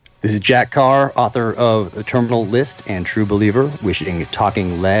This is Jack Carr, author of The Terminal List and True Believer, wishing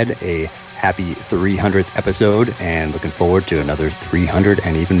Talking Lead a happy 300th episode and looking forward to another 300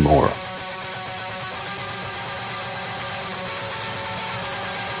 and even more.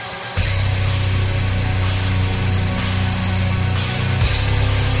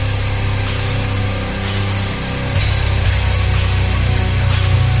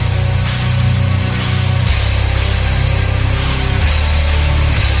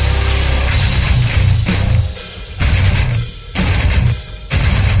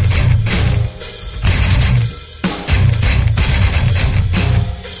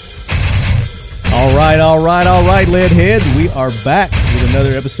 All right, Leadheads. We are back with another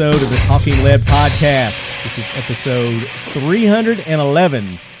episode of the Talking Lead podcast. This is episode 311.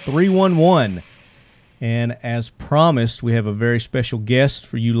 And as promised, we have a very special guest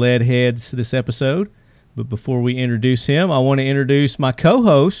for you Leadheads this episode. But before we introduce him, I want to introduce my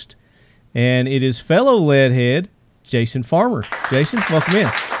co-host, and it is fellow Leadhead, Jason Farmer. Jason, welcome in.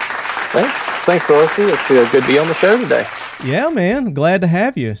 Thanks, Felicity. It's good to be on the show today. Yeah, man. Glad to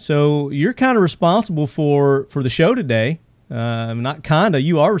have you. So you're kind of responsible for the show today. Not kind of.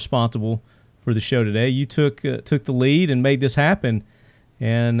 You are responsible for the show today. You took the lead and made this happen,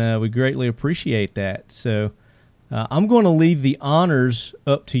 and we greatly appreciate that. So I'm going to leave the honors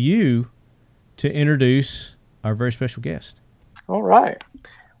up to you to introduce our very special guest. All right.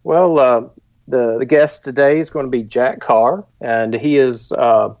 Well, the guest today is going to be Jack Carr, and he is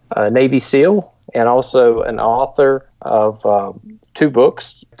a Navy SEAL and also an author of 2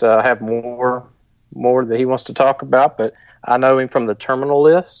 books. I have more that he wants to talk about, but I know him from The Terminal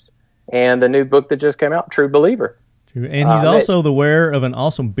List and the new book that just came out, True Believer. And he's also the wearer of an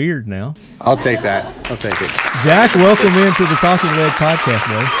awesome beard now. I'll take that. I'll take it. Jack, welcome into the Talking Lead podcast,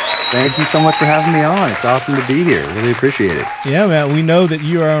 bro. Thank you so much for having me on. It's awesome to be here. Really appreciate it. Yeah, man. We know that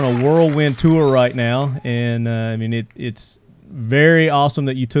you are on a whirlwind tour right now, and it's very awesome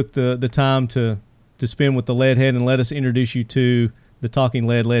that you took the time to spend with the Leadhead and let us introduce you to the Talking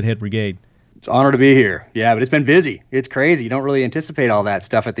Leadhead Brigade. It's an honor to be here. Yeah, but it's been busy. It's crazy. You don't really anticipate all that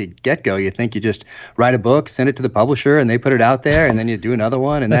stuff at the get-go. You think you just write a book, send it to the publisher, and they put it out there, and then you do another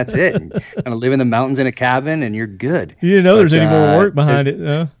one, and that's it. And kind of live in the mountains in a cabin, and you're good. You didn't know there's any more work behind it,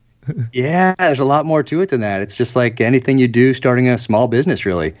 huh? Yeah, there's a lot more to it than that. It's just like anything you do starting a small business,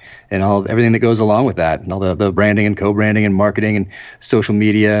 really, and everything that goes along with that, and all the branding and co-branding and marketing and social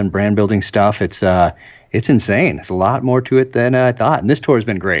media and brand building stuff. It's insane. It's a lot more to it than I thought. And this tour has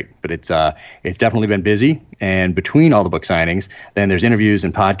been great, but it's definitely been busy. And between all the book signings, then there's interviews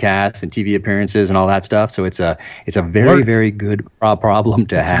and podcasts and TV appearances and all that stuff. So it's a very, very good problem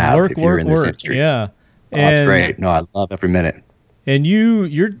to have if you're in this industry. Yeah, that's great. No, I love every minute. And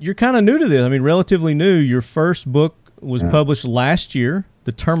you're kind of new to this. I mean, relatively new. Your first book was published last year,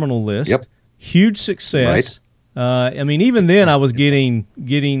 The Terminal List. Yep. Huge success. Right. Even then I was getting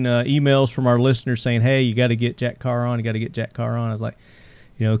emails from our listeners saying, hey, you got to get Jack Carr on. You got to get Jack Carr on. I was like,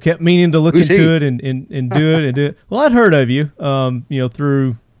 kept meaning to look into it and do it. Well, I'd heard of you,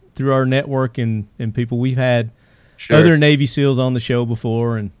 through our network and people. We've had other Navy SEALs on the show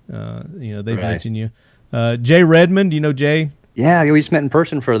before, and, they've mentioned you. Jay Redmond, do you know Jay? Yeah, we just met in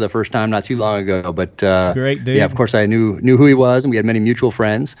person for the first time not too long ago. But great dude. Yeah, of course I knew who he was, and we had many mutual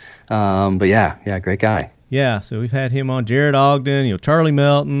friends. But yeah, great guy. Yeah, so we've had him on, Jared Ogden, Charlie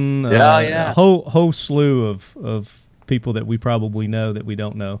Melton, a whole slew of people that we probably know that we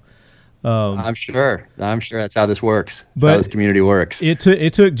don't know. I'm sure that's how this works. That's how this community works. It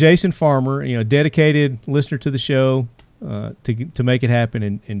took Jason Farmer, dedicated listener to the show, to make it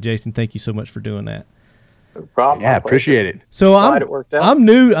happen. And Jason, thank you so much for doing that. No problem. Yeah, appreciate it. So I'm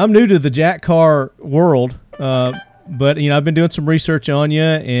new to the Jack Carr world, but I've been doing some research on you,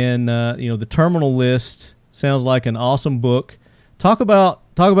 and the Terminal List sounds like an awesome book. Talk about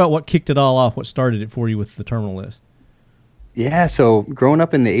what kicked it all off. What started it for you with the Terminal List? Yeah, so growing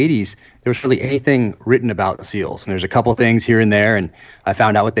up in the 80s, there was really anything written about the SEALs. And there's a couple things here and there, and I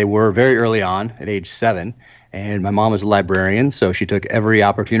found out what they were very early on at age 7. And my mom was a librarian, so she took every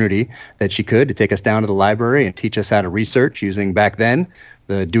opportunity that she could to take us down to the library and teach us how to research using, back then,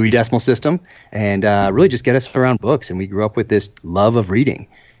 the Dewey Decimal System, and really just get us around books. And we grew up with this love of reading.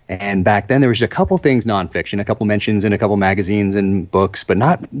 And back then, there was just a couple things nonfiction, a couple mentions in a couple magazines and books, but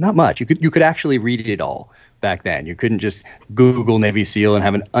not much. You could actually read it all back then. You couldn't just Google Navy SEAL and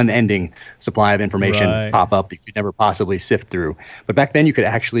have an unending supply of information pop up that you could never possibly sift through. But back then, you could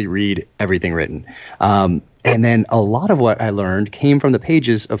actually read everything written. And then a lot of what I learned came from the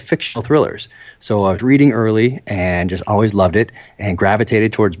pages of fictional thrillers. So I was reading early and just always loved it and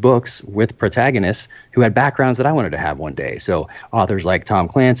gravitated towards books with protagonists who had backgrounds that I wanted to have one day. So authors like Tom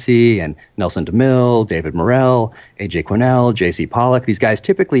Clancy and Nelson DeMille, David Morrell, A.J. Quinnell, J.C. Pollock. These guys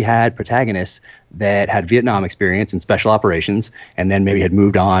typically had protagonists that had Vietnam experience in special operations and then maybe had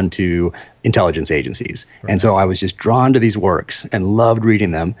moved on to intelligence agencies. Right. And so I was just drawn to these works and loved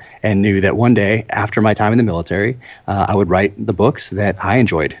reading them and knew that one day after my time in the military, I would write the books that I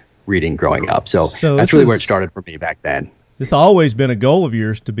enjoyed reading growing up. So that's really where it started for me back then. This always been a goal of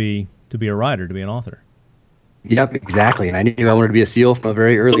yours to be a writer, to be an author. Yep, exactly. And I knew I wanted to be a SEAL from a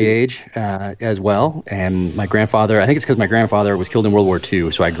very early age as well. And my grandfather, I think it's because my grandfather was killed in World War II.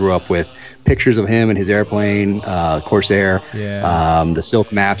 So I grew up with pictures of him and his airplane, Corsair, the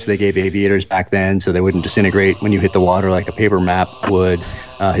silk maps they gave aviators back then so they wouldn't disintegrate when you hit the water like a paper map would,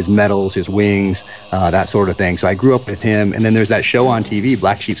 his medals, his wings, that sort of thing. So I grew up with him. And then there's that show on TV,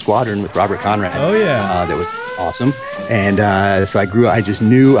 Black Sheep Squadron with Robert Conrad. Oh, yeah. That was awesome. And so I just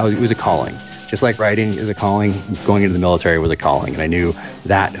knew it was a calling. Just like writing is a calling, going into the military was a calling, and I knew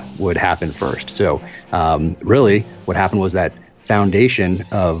that would happen first. So really what happened was that foundation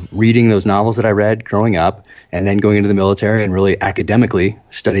of reading those novels that I read growing up and then going into the military and really academically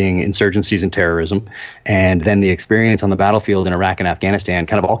studying insurgencies and terrorism, and then the experience on the battlefield in Iraq and Afghanistan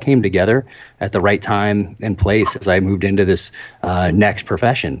kind of all came together at the right time and place as I moved into this next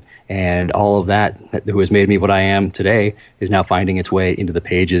profession. And all of that who has made me what I am today is now finding its way into the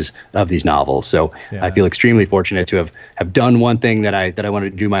pages of these novels. So I feel extremely fortunate to have done one thing that I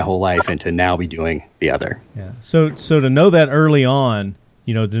wanted to do my whole life and to now be doing the other. Yeah. So to know that early on,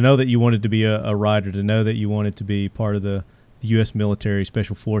 to know that you wanted to be a writer, to know that you wanted to be part of the U.S. military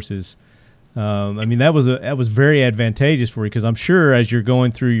special forces, that was very advantageous for you, because I'm sure as you're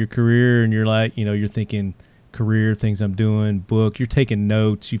going through your career and you're like, you're thinking career, things I'm doing, book, you're taking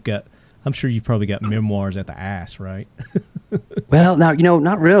notes. I'm sure you've probably got memoirs at the ass, right? Well, now,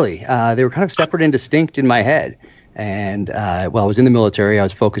 not really. They were kind of separate and distinct in my head. And while I was in the military, I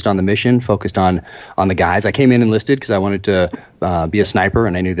was focused on the mission, focused on the guys. I came in enlisted because I wanted to be a sniper,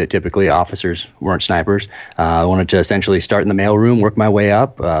 and I knew that typically officers weren't snipers. I wanted to essentially start in the mailroom, work my way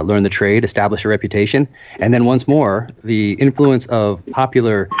up, learn the trade, establish a reputation. And then once more, the influence of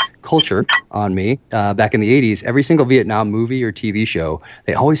popular culture on me back in the 80s, every single Vietnam movie or TV show,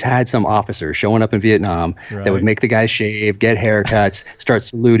 they always had some officer showing up in Vietnam that would make the guys shave, get haircuts, start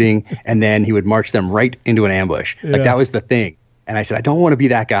saluting, and then he would march them right into an ambush. Like that was the thing. And I said, I don't want to be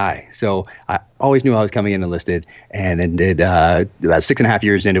that guy. So I always knew I was coming in enlisted, and then did about 6.5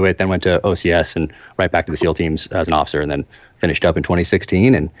 years into it, then went to OCS and right back to the SEAL teams as an officer, and then finished up in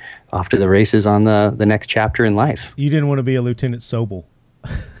 2016 and off to the races on the next chapter in life. You didn't want to be a Lieutenant Sobel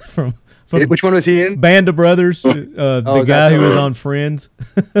from which one was he in? Band of Brothers, the guy who was on Friends.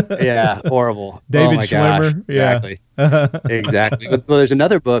 Yeah, horrible. David Schwimmer. Gosh, exactly. Yeah. Exactly. Well, there's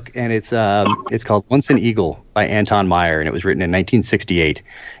another book, and it's called Once an Eagle by Anton Meyer, and it was written in 1968.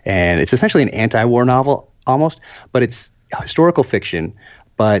 And it's essentially an anti-war novel almost, but it's historical fiction,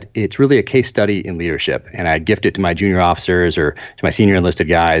 but it's really a case study in leadership. And I'd gift it to my junior officers or to my senior enlisted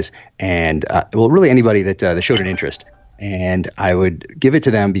guys, and really anybody that showed an interest. And I would give it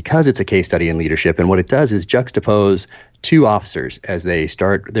to them because it's a case study in leadership. And what it does is juxtapose two officers as they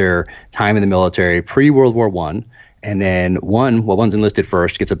start their time in the military pre-World War I. And then one's enlisted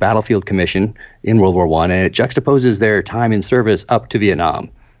first, gets a battlefield commission in World War I, and it juxtaposes their time in service up to Vietnam.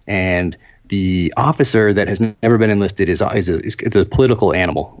 And the officer that has never been enlisted is a political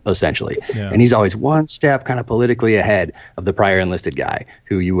animal, essentially. Yeah. And he's always one step kind of politically ahead of the prior enlisted guy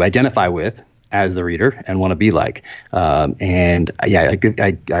who you identify with as the reader and want to be like. I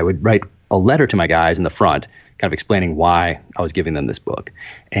would write a letter to my guys in the front, kind of explaining why I was giving them this book.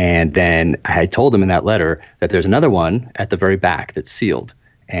 And then I told them in that letter that there's another one at the very back that's sealed.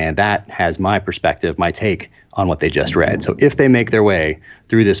 And that has my perspective, my take on what they just read. So if they make their way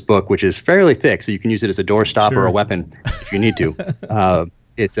through this book, which is fairly thick, so you can use it as a doorstop or a weapon if you need to,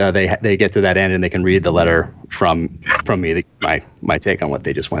 they get to that end and they can read the letter from me, my take on what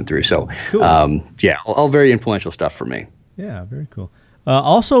they just went through. So, cool. All very influential stuff for me. Yeah, very cool.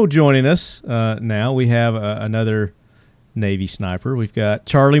 Also joining us now, we have another Navy sniper. We've got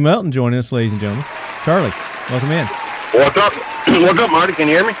Charlie Melton joining us, ladies and gentlemen. Charlie, welcome in. What's up? What's up, Marty? Can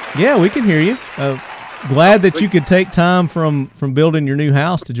you hear me? Yeah, we can hear you. Glad that you could take time from building your new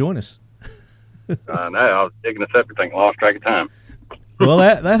house to join us. I know. I was digging a separate thing, lost track of time. Well,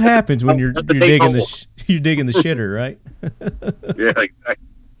 that happens when you're digging the shitter, right? Yeah,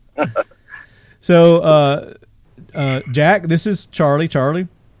 exactly. So, Jack, this is Charlie.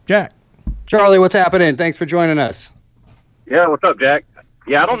 Jack. Charlie, what's happening? Thanks for joining us. Yeah, what's up, Jack?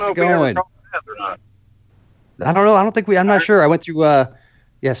 Yeah, I don't know if we ever going? crossed paths or not. I don't know. I don't think I'm not sure. I went through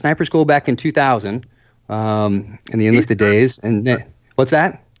sniper school back in 2000 in the enlisted days. And what's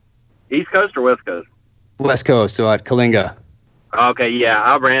that? East Coast or West Coast? West Coast, so at Kalinga. Okay, yeah,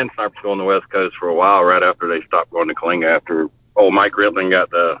 I ran sniper school on the West Coast for a while right after they stopped going to Kalinga after old Mike Rittling got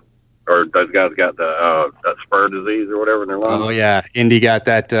those guys got that spur disease or whatever in their lungs. Oh, yeah. Indy got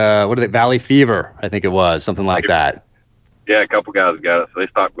that, Valley fever, I think it was, something like that. Yeah, a couple guys got it, so they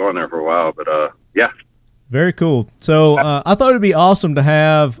stopped going there for a while, but yeah. Very cool. So I thought it'd be awesome to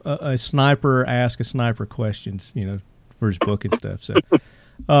have a sniper ask a sniper questions, for his book and stuff. So,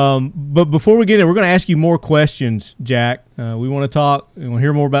 but before we get in, we're going to ask you more questions, Jack. We want to talk. We want to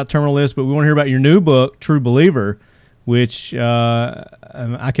hear more about Terminal List, but we want to hear about your new book, True Believer, which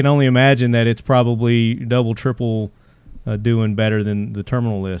I can only imagine that it's probably double, triple doing better than the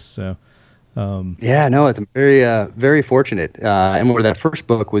Terminal List. So. It's very, very fortunate. And where that first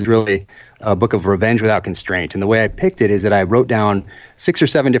book was really a book of revenge without constraint. And the way I picked it is that I wrote down 6 or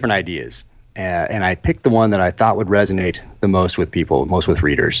 7 different ideas. And I picked the one that I thought would resonate the most with people, most with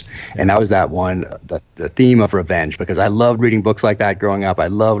readers. And that was that one, the theme of revenge, because I loved reading books like that growing up. I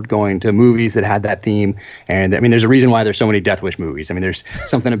loved going to movies that had that theme. And I mean, there's a reason why there's so many Death Wish movies. I mean, there's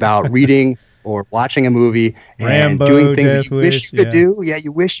something about reading or watching a movie and Rambo, doing things Death that you wish you could yeah. do. Yeah,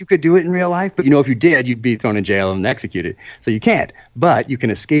 you wish you could do it in real life, but if you did, you'd be thrown in jail and executed. So you can't. But you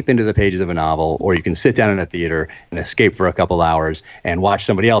can escape into the pages of a novel, or you can sit down in a theater and escape for a couple hours and watch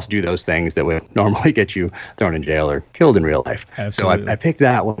somebody else do those things that would normally get you thrown in jail or killed in real life. Absolutely. So I picked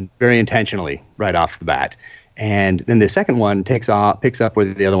that one very intentionally right off the bat. And then the second one picks up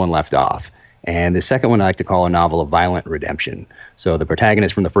where the other one left off. And the second one I like to call a novel of violent redemption. So the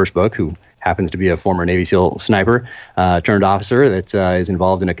protagonist from the first book, who happens to be a former Navy SEAL sniper turned officer that is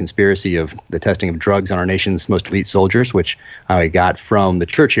involved in a conspiracy of the testing of drugs on our nation's most elite soldiers, which I got from the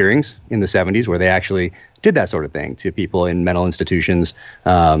church hearings in the 70s, where they actually did that sort of thing to people in mental institutions,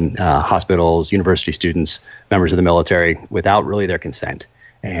 hospitals, university students, members of the military, without really their consent.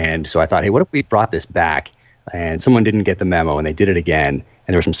 And so I thought, hey, what if we brought this back and someone didn't get the memo and they did it again,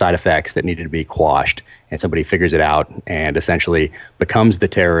 and there were some side effects that needed to be quashed, and somebody figures it out and essentially becomes the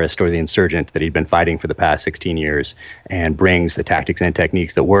terrorist or the insurgent that he'd been fighting for the past 16 years and brings the tactics and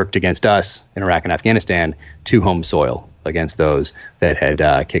techniques that worked against us in Iraq and Afghanistan to home soil against those that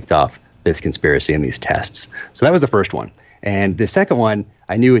had kicked off this conspiracy and these tests. So that was the first one. And the second one,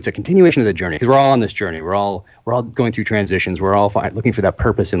 I knew it's a continuation of the journey, because we're all on this journey. We're all going through transitions. We're all looking for that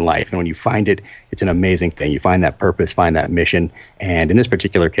purpose in life. And when you find it, it's an amazing thing. You find that purpose, find that mission. And in this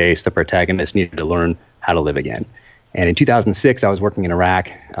particular case, the protagonist needed to learn how to live again. And in 2006, I was working in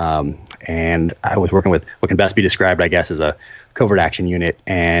Iraq, and I was working with what can best be described, I guess, as a covert action unit.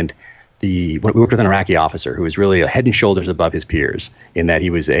 And we worked with an Iraqi officer who was really a head and shoulders above his peers in that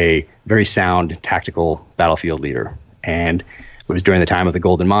he was a very sound tactical battlefield leader. And it was during the time of the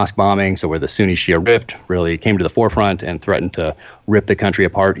Golden Mosque bombing, so where the Sunni-Shia rift really came to the forefront and threatened to rip the country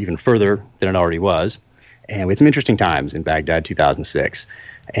apart even further than it already was. And we had some interesting times in Baghdad, 2006.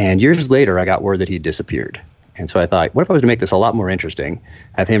 And years later, I got word that he disappeared. And so I thought, what if I was to make this a lot more interesting,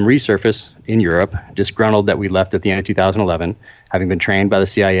 have him resurface in Europe, disgruntled that we left at the end of 2011, having been trained by the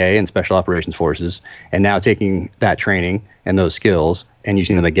CIA and Special Operations Forces, and now taking that training and those skills and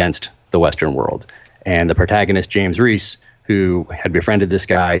using them against the Western world. And the protagonist, James Reese, who had befriended this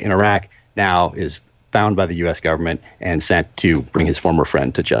guy in Iraq, now is found by the U.S. government and sent to bring his former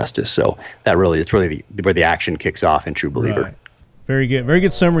friend to justice. So it's really where the action kicks off in True Believer. Right. Very good. Very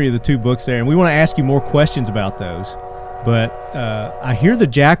good summary of the 2 books there. And we want to ask you more questions about those. But I hear the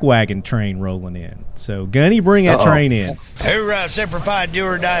jackwagon train rolling in. So, Gunny, bring that train in. Hoorah, Semper Fi, do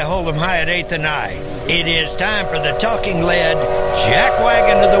or die, hold 'em high at 8th and I. It is time for the talking lead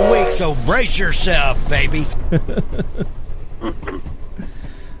jackwagon of the week, so brace yourself, baby.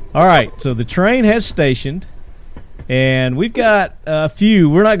 All right, so the train has stationed, and we've got a few.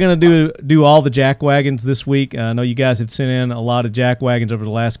 We're not going to do all the jackwagons this week. I know you guys have sent in a lot of jackwagons over the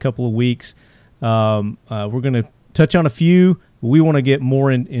last couple of weeks. We're going to touch on a few. We want to get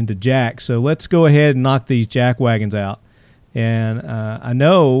more into Jack, so let's go ahead and knock these jackwagons out. And I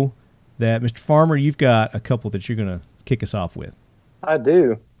know that, Mr. Farmer, you've got a couple that you're going to kick us off with. I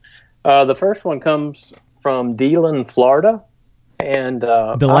do. The first one comes from DeLand, Florida. And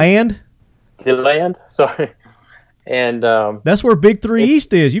DeLand? DeLand, sorry. And that's where Big 3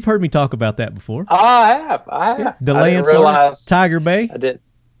 East is. You've heard me talk about that before. I have. DeLand, Florida, Tiger Bay. I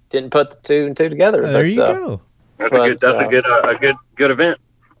didn't put the 2 and 2 together. There you go. That's a good event.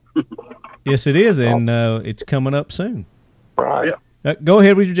 Yes, it is, and it's coming up soon. Right. Go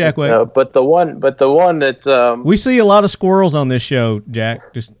ahead with your jackwagon. But the one that we see a lot of squirrels on this show,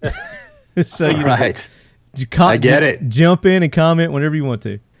 Jack. Just so you right. I get it. Jump in and comment whenever you want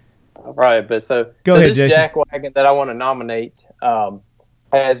to. Right, but go ahead, this Jason. jackwagon that I want to nominate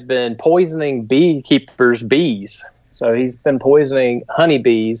has been poisoning beekeepers' bees. So he's been poisoning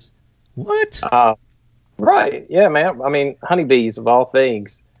honeybees. What? Right. Yeah, man. I mean, honeybees of all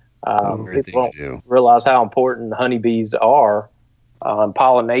things. People don't realize how important honeybees are on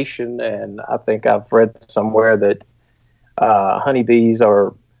pollination, and I think I've read somewhere that honeybees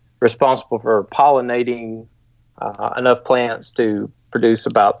are responsible for pollinating enough plants to produce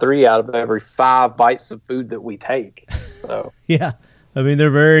about 3 out of every 5 bites of food that we take. So yeah, I mean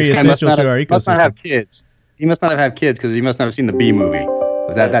they're very essential to our ecosystem. Must not have kids. He must not have kids because he must not have seen the Bee movie.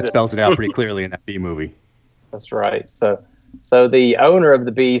 That spells it out pretty clearly in that Bee movie. That's right. So the owner of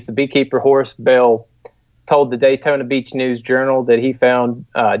the bees, the beekeeper Horace Bell, told the Daytona Beach News Journal that he found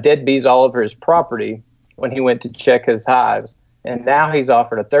dead bees all over his property when he went to check his hives. And now he's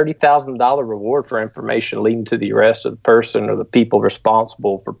offered a $30,000 reward for information leading to the arrest of the person or the people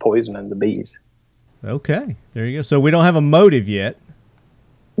responsible for poisoning the bees. Okay, there you go. So we don't have a motive yet.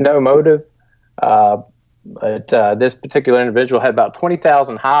 No motive. But this particular individual had about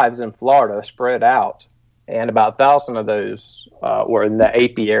 20,000 hives in Florida spread out, and about 1,000 of those were in the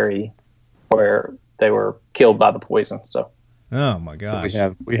apiary where they were killed by the poison. So, oh my gosh,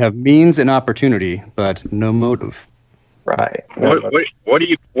 so we have means and opportunity, but no motive. Right. What do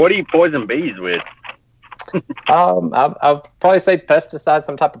you poison bees with? I'll probably say pesticide,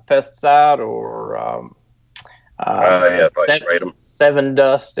 some type of pesticide, or seven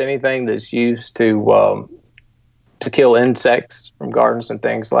dust, anything that's used to kill insects from gardens and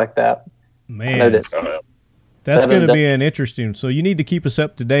things like that. Man, that's going to be an interesting. So you need to keep us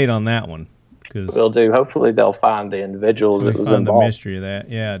up to date on that one. We'll do. Hopefully they'll find the individuals that was find involved. The mystery of that.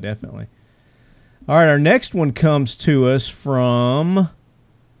 Yeah, definitely. All right, our next one comes to us from,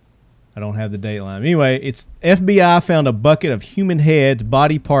 I don't have the date line. Anyway, it's FBI found a bucket of human heads,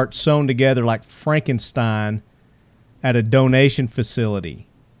 body parts sewn together like Frankenstein at a donation facility.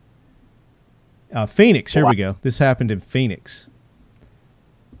 Phoenix, here we go. This happened in Phoenix.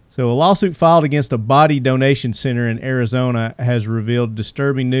 So a lawsuit filed against a body donation center in Arizona has revealed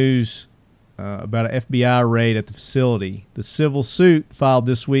disturbing news about an FBI raid at the facility. The civil suit filed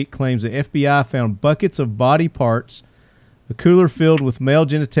this week claims the FBI found buckets of body parts, a cooler filled with male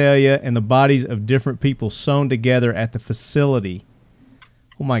genitalia, and the bodies of different people sewn together at the facility.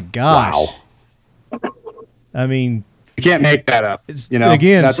 Oh my gosh. Wow. I mean, you can't make that up.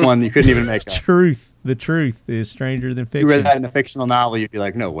 Again, that's one you couldn't even make up. The truth is stranger than fiction. You read that in a fictional novel, you'd be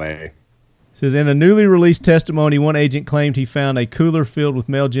like, no way. It says, in a newly released testimony, one agent claimed he found a cooler filled with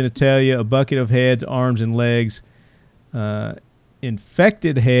male genitalia, a bucket of heads, arms, and legs,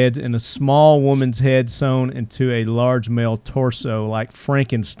 infected heads, and a small woman's head sewn into a large male torso like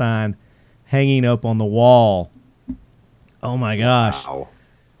Frankenstein hanging up on the wall. Oh, my gosh. Wow.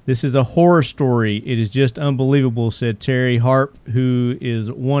 This is a horror story. It is just unbelievable, said Terry Harp, who is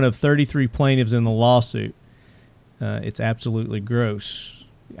one of 33 plaintiffs in the lawsuit. It's absolutely gross.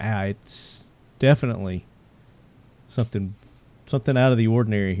 It's definitely something out of the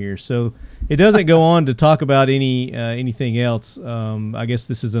ordinary here. So it doesn't go on to talk about anything else. I guess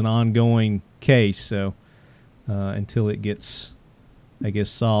this is an ongoing case. So until it gets, I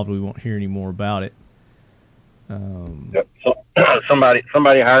guess, solved, we won't hear any more about it. Somebody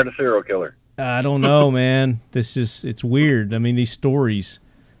hired a serial killer. I don't know, man. It's weird. I mean, these stories.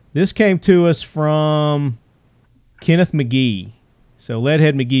 This came to us from Kenneth McGee. So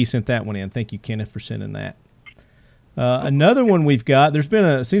Leadhead McGee sent that one in. Thank you, Kenneth, for sending that. Another one we've got. There's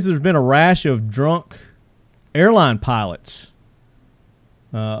been a rash of drunk airline pilots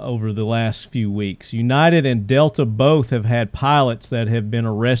over the last few weeks. United and Delta both have had pilots that have been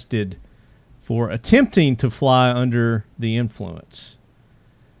arrested for attempting to fly under the influence.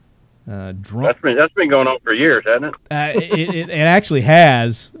 That's been going on for years, hasn't it? It actually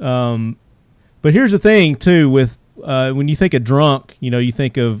has. But here's the thing too with. When you think of drunk, you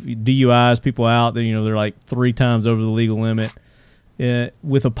think of DUIs, people out there, they're like 3 times over the legal limit.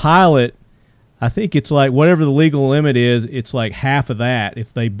 With a pilot, I think it's like whatever the legal limit is, it's like half of that.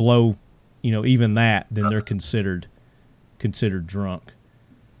 If they blow, even that, then they're considered drunk.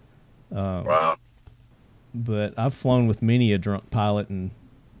 Wow. But I've flown with many a drunk pilot, and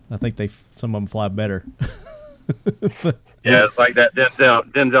I think some of them fly better. Yeah, it's like that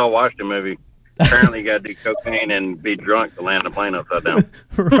Denzel Washington movie. Apparently, you got to do cocaine and be drunk to land a plane upside down.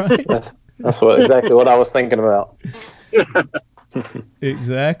 Right. That's exactly what I was thinking about.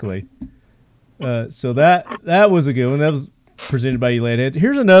 Exactly. So that was a good one. That was presented by you, Leadhead.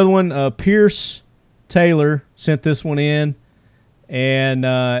 Here's another one. Pierce Taylor sent this one in. And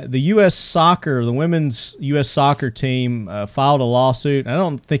the U.S. soccer, the women's U.S. soccer team filed a lawsuit. I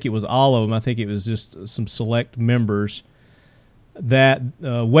don't think it was all of them. I think it was just some select members that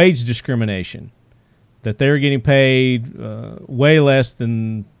wage discrimination, that they're getting paid way less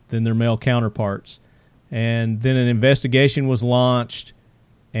than their male counterparts. And then an investigation was launched,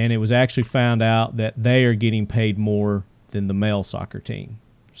 and it was actually found out that they are getting paid more than the male soccer team.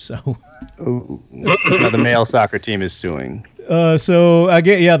 So now the male soccer team is suing. So I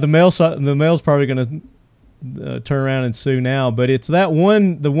get the male's probably going to turn around and sue now. But it's the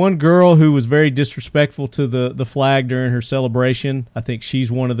one girl who was very disrespectful to the flag during her celebration. I think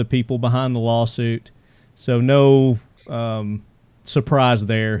she's one of the people behind the lawsuit. So no surprise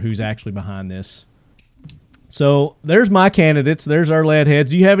there who's actually behind this. So there's my candidates. There's our lead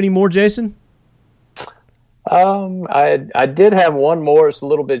heads. Do you have any more, Jason? I did have one more. It's a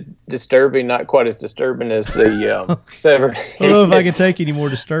little bit disturbing, not quite as disturbing as the severed. I don't know if I can take any more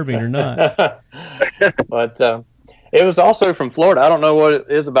disturbing or not. But it was also from Florida. I don't know what it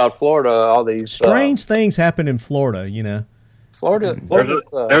is about Florida. All these strange things happen in Florida. You know, Florida.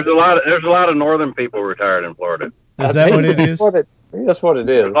 There's a lot of northern people retired in Florida. Is that what it is? That's what it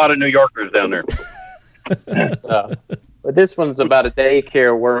is. There's a lot of New Yorkers down there. But this one's about a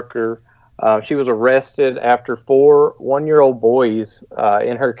daycare worker. She was arrested after 4 one-year-old boys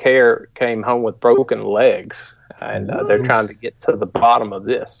in her care came home with broken legs, and they're trying to get to the bottom of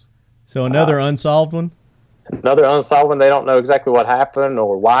this. So another unsolved one? Another unsolved one. They don't know exactly what happened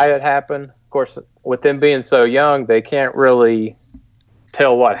or why it happened. Of course, with them being so young, they can't really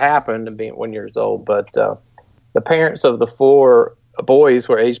tell what happened and being 1 year old. But the parents of the 4 boys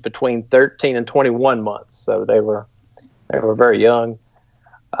were aged between 13 and 21 months, so they were very young.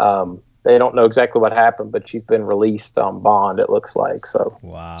 They don't know exactly what happened, but she's been released on bond, it looks like. So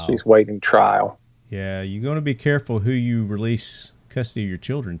wow. She's waiting trial. Yeah, you're going to be careful who you release custody of your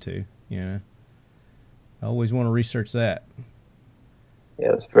children to. You know, I always want to research that.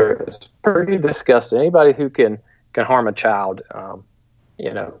 Yeah, it's pretty disgusting. Anybody who can harm a child,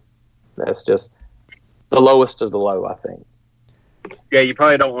 that's just the lowest of the low, I think. Yeah, you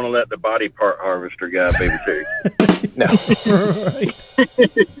probably don't want to let the body part harvester guy babysit you. No.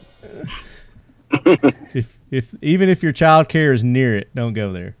 If your child care is near it, don't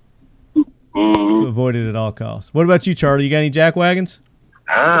go there. Mm-hmm. Avoid it at all costs. What about you, Charlie? You got any jack wagons?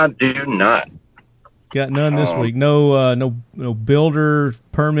 I do not. Got none this week. No builder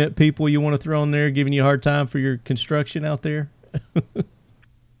permit people you want to throw in there giving you a hard time for your construction out there?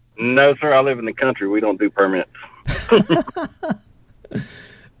 No, sir. I live in the country. We don't do permits.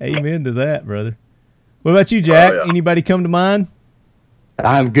 Amen to that, brother. What about you, Jack? Yeah. Anybody come to mind?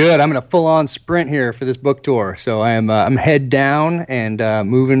 I'm good. I'm in a full-on sprint here for this book tour, so I'm head down and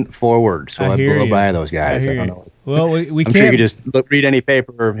moving forward. So I blow by those guys. I don't know. Well, we I'm can't. sure you could just read any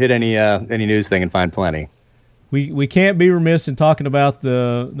paper or hit any news thing and find plenty. We can't be remiss in talking about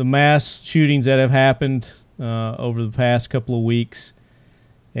the mass shootings that have happened over the past couple of weeks.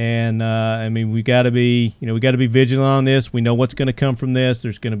 And I mean, we got to be vigilant on this. We know what's going to come from this.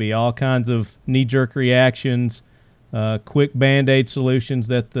 There's going to be all kinds of knee-jerk reactions, quick Band-Aid solutions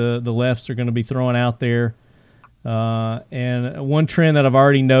that the lefts are going to be throwing out there. And one trend that I've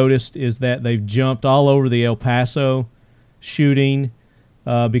already noticed is that they've jumped all over the El Paso shooting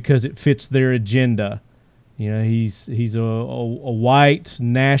because it fits their agenda. You know, he's a white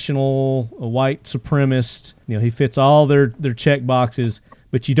national, a white supremacist. You know, he fits all their check boxes.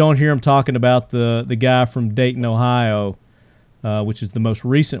 But you don't hear him talking about the guy from Dayton, Ohio, which is the most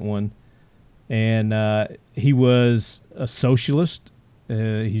recent one, and he was a socialist.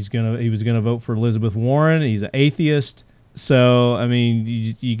 He was gonna vote for Elizabeth Warren. He's an atheist. So I mean,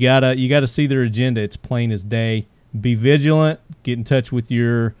 you gotta see their agenda. It's plain as day. Be vigilant. Get in touch with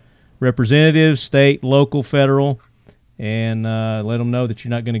your representatives, state, local, federal, and let them know that you're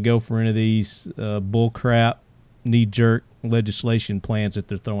not going to go for any of these bull crap, knee-jerk legislation plans that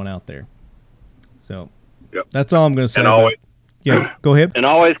they're throwing out there. So that's all I'm going to say. Go ahead. And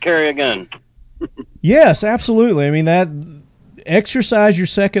always carry a gun. Yes, absolutely. I mean, that exercise your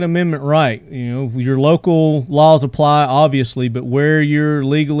Second Amendment right. You know, your local laws apply, obviously, but where you're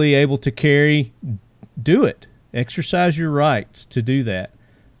legally able to carry, do it. Exercise your rights to do that.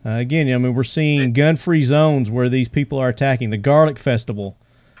 Again, I mean, we're seeing gun-free zones where these people are attacking. The Garlic Festival,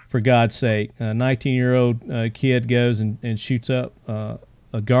 for God's sake. A 19-year-old kid goes and shoots up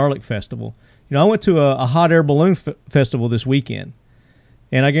a garlic festival. You know, I went to a hot air balloon festival this weekend,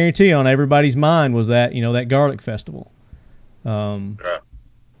 and I guarantee you on everybody's mind was that, you know, that garlic festival.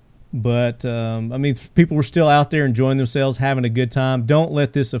 But, people were still out there enjoying themselves, having a good time. Don't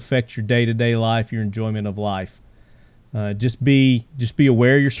let this affect your day-to-day life, your enjoyment of life. Just be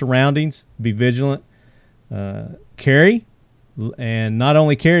aware of your surroundings. Be vigilant. Carry, and not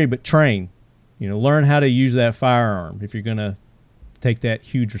only carry, but train. Learn how to use that firearm if you're going to take that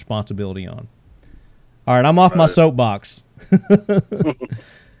huge responsibility on. All right, I'm off my soapbox.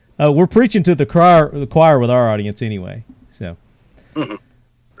 We're preaching to the choir with our audience anyway. So.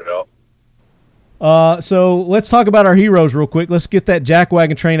 So let's talk about our heroes real quick. Let's get that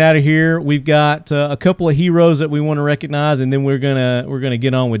jackwagon train out of here. We've got a couple of heroes that we want to recognize, and then we're gonna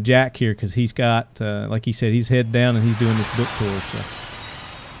get on with Jack here because he's got, like he said, he's head down and he's doing this book tour. So.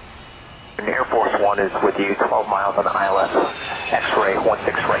 Air Force One is with you, 12 miles on the ILS. X-ray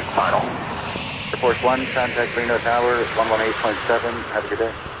 16 right final. Air Force One, contact Reno Tower 118.7. Have a good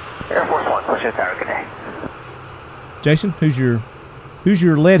day. Air Force One, push in tower. Good day. Jason, who's your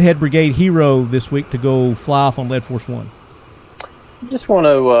Leadhead Brigade hero this week to go fly off on Lead Force One? I just want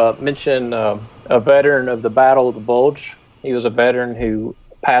to mention a veteran of the Battle of the Bulge. He was a veteran who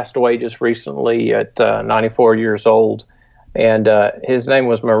passed away just recently at 94 years old, and his name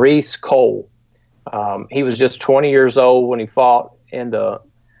was Maurice Cole. He was just 20 years old when he fought in the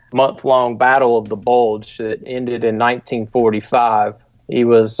month-long Battle of the Bulge that ended in 1945. He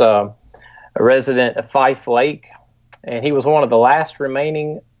was a resident of Fife Lake, and he was one of the last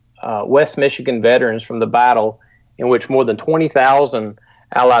remaining West Michigan veterans from the battle in which more than 20,000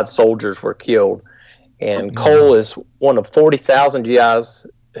 Allied soldiers were killed. And Cole is one of 40,000 GIs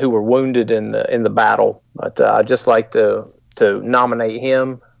who were wounded in the battle. But I'd just like to nominate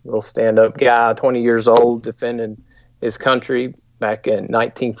him, a little stand-up guy, 20 years old, defending his country back in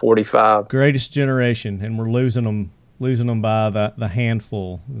 1945. Greatest generation, and we're losing them by the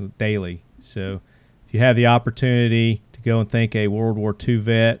handful daily. So if you have the opportunity to go and thank a World War II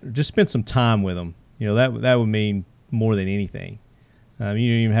vet, or just spend some time with them, that would mean more than anything. You don't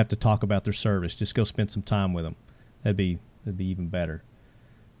even have to talk about their service. Just go spend some time with them. That'd be even better.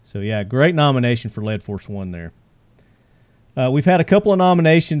 So, yeah, great nomination for Lead Force One there. We've had a couple of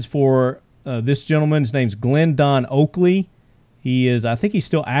nominations for this gentleman. His name's Glenn Don Oakley. I think he's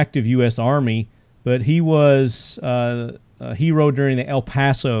still active U.S. Army, but he was a hero during the El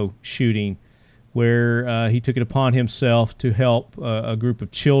Paso shooting where he took it upon himself to help a group of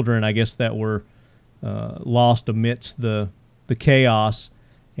children, I guess, that were lost amidst the chaos,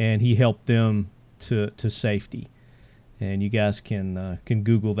 and he helped them to safety. And you guys can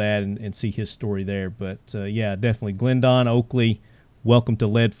Google that and see his story there. But, yeah, definitely Glendon Oakley, welcome to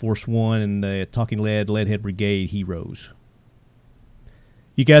Lead Force One and the Talking Leadhead Brigade heroes.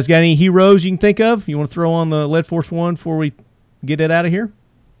 You guys got any heroes you can think of? You want to throw on the Lead Force One before we get it out of here?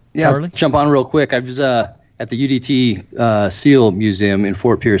 Yeah, Charlie? Jump on real quick. I was at the UDT SEAL Museum in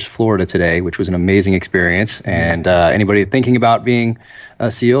Fort Pierce, Florida today, which was an amazing experience. And anybody thinking about being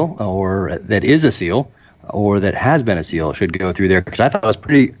a SEAL or that is a SEAL or that has been a SEAL should go through there, because I thought I was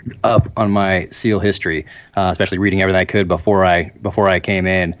pretty up on my SEAL history, especially reading everything I could before I came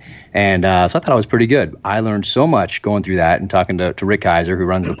in. And so I thought I was pretty good. I learned so much going through that and talking to Rick Kaiser, who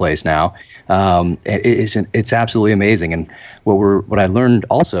runs the place now. It's absolutely amazing. And what I learned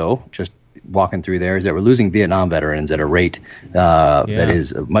also just walking through there is that we're losing Vietnam veterans at a rate that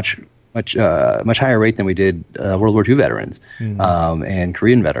is much higher rate than we did World War II veterans and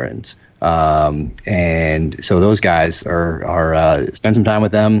Korean veterans. And so those guys are spend some time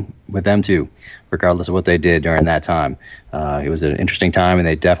with them too, regardless of what they did during that time. It was an interesting time, and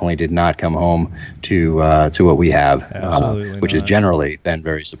they definitely did not come home to what we have, which has generally been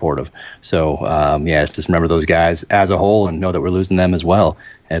very supportive. So just remember those guys as a whole, and know that we're losing them as well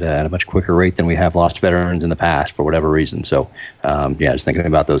at a much quicker rate than we have lost veterans in the past for whatever reason. So just thinking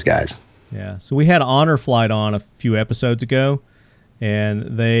about those guys. Yeah. So we had Honor Flight on a few episodes ago,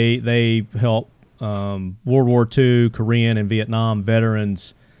 and they help World War II, Korean, and Vietnam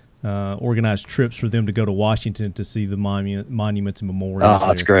veterans organize trips for them to go to Washington to see the monuments and memorials. Oh,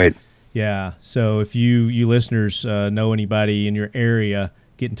 that's great. Yeah. So if you listeners know anybody in your area,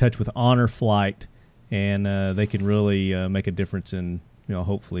 get in touch with Honor Flight, and they can really make a difference in,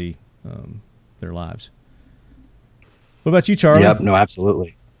 hopefully their lives. What about you, Charlie? Yep. No,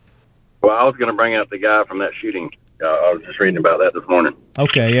 absolutely. Well, I was going to bring out the guy from that shooting. I was just reading about that this morning.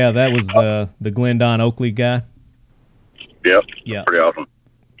 Okay, yeah, that was the Glendon Oakley guy. Yep. Yeah. Pretty awesome.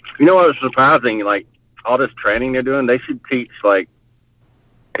 You know what was surprising? Like, all this training they're doing, they should teach,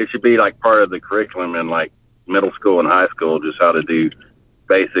 it should be, part of the curriculum in, middle school and high school, just how to do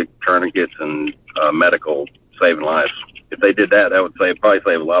basic tourniquets and medical saving lives. If they did that, that would probably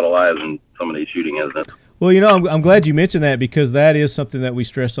save a lot of lives in some of these shooting incidents. Well, I'm glad you mentioned that, because that is something that we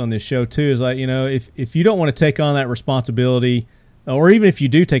stress on this show too. Is like, if you don't want to take on that responsibility, or even if you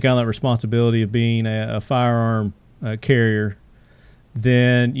do take on that responsibility of being a firearm carrier,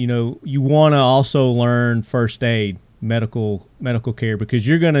 then you want to also learn first aid, medical care, because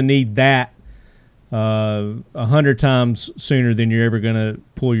you're going to need that 100 times sooner than you're ever going to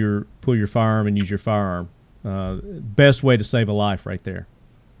pull your firearm and use your firearm. Best way to save a life right there.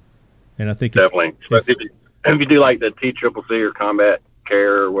 And I think definitely, especially if you do like the TLP or combat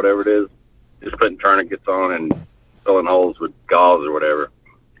care or whatever it is, just putting tourniquets on and filling holes with gauze or whatever.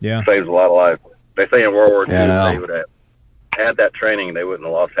 Yeah, saves a lot of life. They say in World War II, they would have had that training, they wouldn't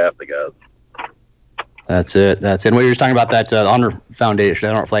have lost half the guys. That's it. And we were just talking about that Honor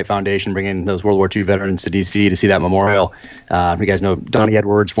Flight Foundation, bringing those World War II veterans to D.C. to see that memorial. You guys know Donnie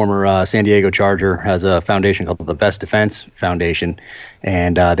Edwards, former San Diego Charger, has a foundation called the Best Defense Foundation,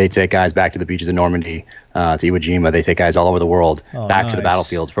 and they take guys back to the beaches of Normandy, to Iwo Jima. They take guys all over the world back to the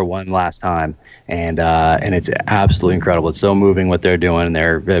battlefields for one last time, and it's absolutely incredible. It's so moving what they're doing.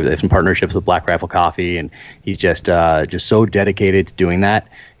 They've some partnerships with Black Rifle Coffee, and he's just so dedicated to doing that.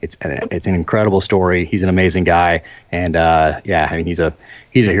 It's an incredible story. He's an amazing guy, and he's a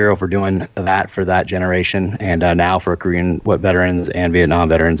hero for doing that for that generation, and now for Korean veterans and Vietnam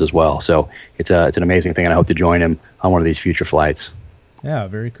veterans as well. So it's an amazing thing, and I hope to join him on one of these future flights. Yeah,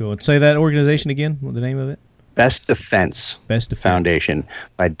 very cool. And say that organization again. What's the name of it? Best Defense Foundation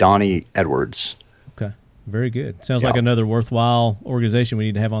by Donnie Edwards. Okay, very good. Sounds like another worthwhile organization we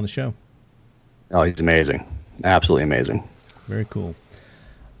need to have on the show. Oh, he's amazing. Absolutely amazing. Very cool.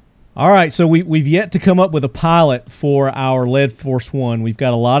 All right, so we've yet to come up with a pilot for our Lead Force One. We've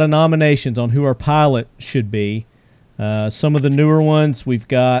got a lot of nominations on who our pilot should be. Some of the newer ones, we've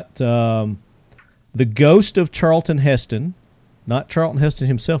got the Ghost of Charlton Heston. Not Charlton Heston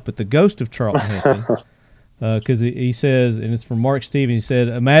himself, but the Ghost of Charlton Heston. Because he says, and it's from Mark Stevens, he said,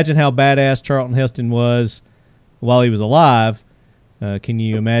 imagine how badass Charlton Heston was while he was alive. Can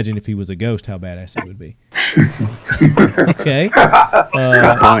you imagine if he was a ghost, how badass it would be? Okay.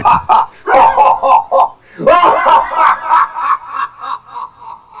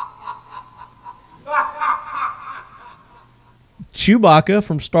 Chewbacca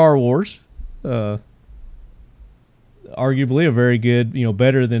from Star Wars. Arguably a very good,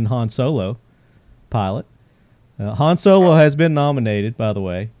 better than Han Solo pilot. Han Solo has been nominated, by the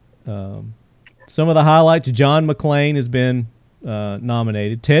way. Some of the highlights, John McClane has been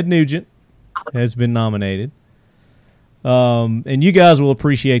nominated. Ted Nugent has been nominated. And you guys will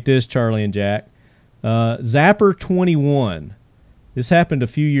appreciate this, Charlie and Jack. Zapper 21. This happened a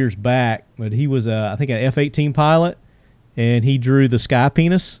few years back, but he was, I think, an F-18 pilot, and he drew the sky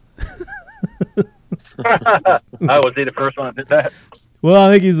penis. Was he the first one that did that? Well,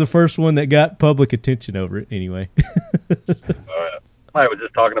 I think he's the first one that got public attention over it anyway. I was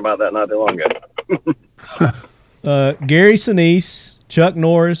just talking about that not too long ago. Gary Sinise, Chuck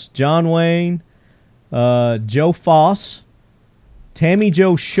Norris, John Wayne, Joe Foss, Tammy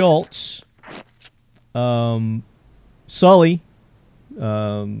Jo Schultz, Sully,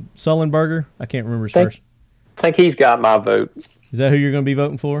 Sullenberger. I can't remember his first. I think he's got my vote. Is that who you're going to be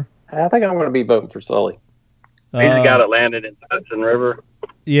voting for? I think I'm going to be voting for Sully. He's the guy that landed in the Hudson River.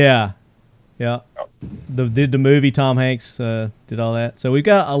 Yeah. Did the movie. Tom Hanks did all that. So we've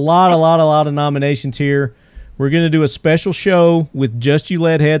got a lot of nominations here. We're going to do a special show with just you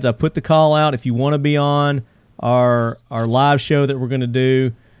lead heads. I put the call out if you want to be on our live show that we're going to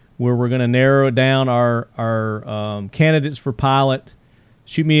do, where we're going to narrow down our candidates for pilot.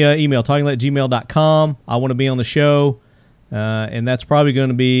 Shoot me an email, talkinglead@gmail.com. I want to be on the show, and that's probably going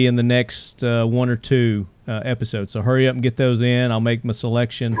to be in the next one or two episodes. So hurry up and get those in. I'll make my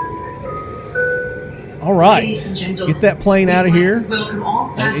selection. All right, get that plane out of here.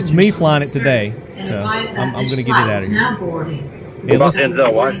 It's me flying it today, so I'm going to get it out of here.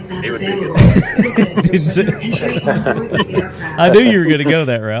 Denzel Washington, he would do it. I knew you were going to go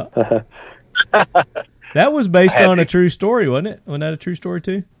that route. That was based on a true story, wasn't it? Wasn't that a true story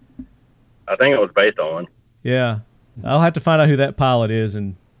too? I think it was based on one. Yeah, I'll have to find out who that pilot is,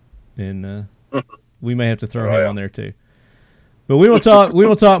 and we may have to throw him on there too. But we will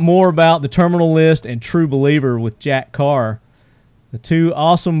talk more about the Terminal List and True Believer with Jack Carr, the two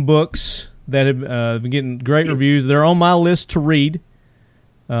awesome books that have been getting great reviews. They're on my list to read,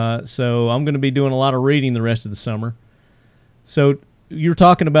 so I'm going to be doing a lot of reading the rest of the summer. So you were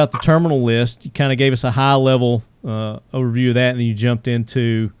talking about the Terminal List. You kind of gave us a high-level overview of that, and then you jumped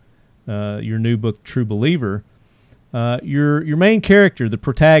into your new book, True Believer. Your main character, the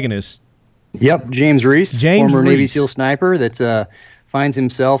protagonist. Yep, James Reese, former Navy SEAL sniper that's finds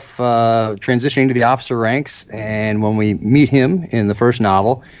himself transitioning to the officer ranks. And when we meet him in the first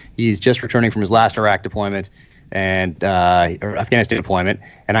novel, he's just returning from his last Iraq deployment and or Afghanistan deployment,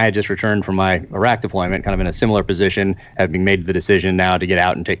 and I had just returned from my Iraq deployment, kind of in a similar position, having made the decision now to get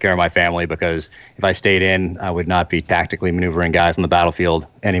out and take care of my family, because if I stayed in, I would not be tactically maneuvering guys on the battlefield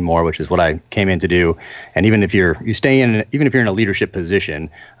anymore, which is what I came in to do. And even if you're in a leadership position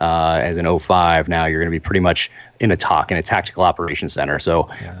as an 05, now you're going to be pretty much in a tactical operations center. So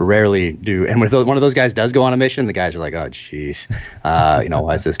rarely do, and when one of those guys does go on a mission, the guys are like, oh, geez,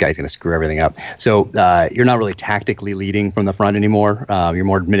 why is this guy's going to screw everything up? So you're not really tactically leading from the front anymore. You're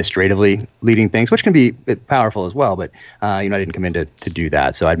more administratively leading things, which can be powerful as well. But I didn't come in to do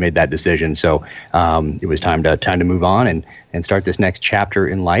that. So I'd made that decision. So it was time to move on and start this next chapter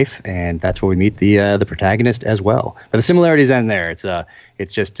in life. And that's where we meet the protagonist as well. But the similarities end there.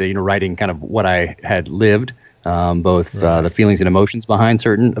 It's just writing kind of what I had lived. Both the feelings and emotions behind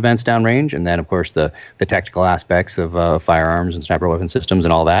certain events downrange, and then, of course, the technical aspects of firearms and sniper weapon systems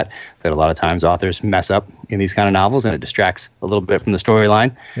and all that a lot of times authors mess up in these kind of novels, and it distracts a little bit from the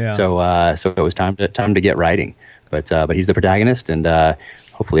storyline. Yeah. So it was time to get writing. But he's the protagonist, and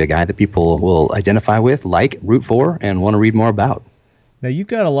hopefully a guy that people will identify with, root for, and want to read more about. Now, you've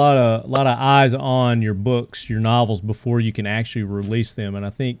got a lot of eyes on your books, your novels, before you can actually release them, and I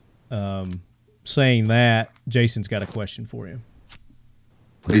think saying that, Jason's got a question for you.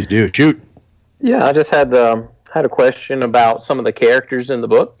 Please do. Shoot. Yeah, I just had a question about some of the characters in the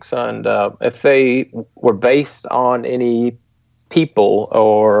books, and if they were based on any people,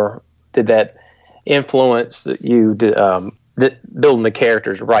 or did that influence that you building the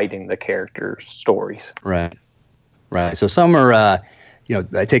characters, writing the characters' stories? Right. So some are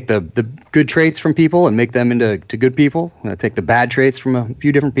I take the good traits from people and make them into good people. I take the bad traits from a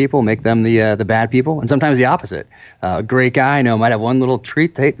few different people and make them the bad people. And sometimes the opposite. A great guy, might have one little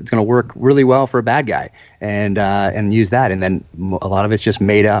trait that's going to work really well for a bad guy, and use that. And then a lot of it's just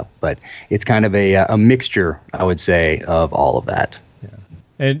made up. But it's kind of a mixture, I would say, of all of that.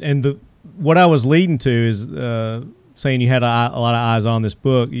 Yeah. And what I was leading to is saying you had a lot of eyes on this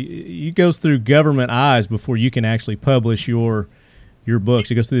book. It goes through government eyes before you can actually publish your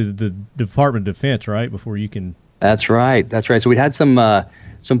books. It goes through the Department of Defense, right, before you can. That's right. So we had some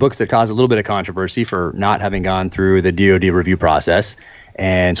books that caused a little bit of controversy for not having gone through the DoD review process,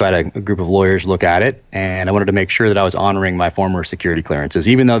 and so I had a group of lawyers look at it, and I wanted to make sure that I was honoring my former security clearances,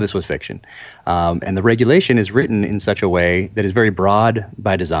 even though this was fiction. And the regulation is written in such a way that is very broad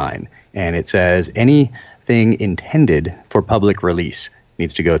by design, and it says anything intended for public release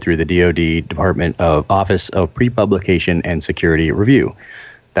needs to go through the DoD Department of Office of Pre-Publication and Security Review.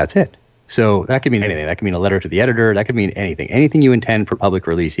 That's it. So that could mean anything. That could mean a letter to the editor. That could mean anything. Anything you intend for public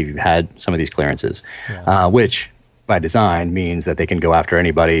release if you've had some of these clearances, which by design means that they can go after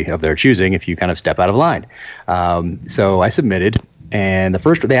anybody of their choosing if you kind of step out of line. So I submitted, and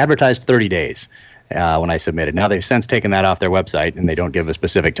they advertised 30 days. When I submitted. Now they've since taken that off their website, and they don't give a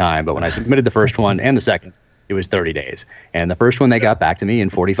specific time. But when I submitted the first one and the second, it was 30 days. And the first one, they got back to me in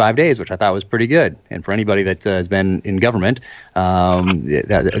 45 days, which I thought was pretty good. And for anybody that has been in government,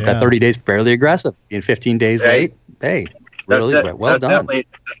 that 30 days fairly aggressive. Being 15 days late, really well done.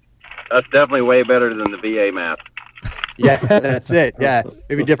 That's definitely way better than the VA math. Yeah, that's it. Yeah,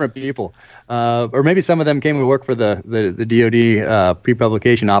 maybe different people. Or maybe some of them came to work for the DoD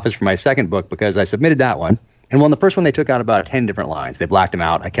pre-publication office for my second book, because I submitted that one. And in the first one, they took out about 10 different lines. They blacked them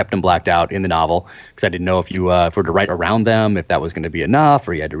out. I kept them blacked out in the novel because I didn't know if you were to write around them, if that was going to be enough,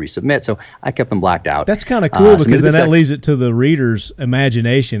 or you had to resubmit. So I kept them blacked out. That's kind of cool, because then that leaves it to the reader's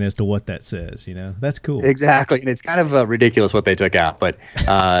imagination as to what that says. That's cool. Exactly. And it's kind of ridiculous what they took out. But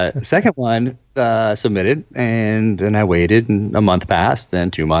second one submitted, and then I waited, and a month passed,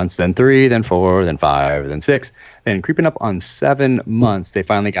 then 2 months, then 3, then 4, then 5, then 6. Then creeping up on 7 months, they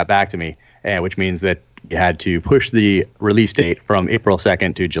finally got back to me, which means that you had to push the release date from April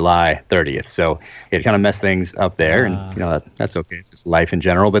 2nd to July 30th. So it kind of messed things up there. And, that's okay. It's just life in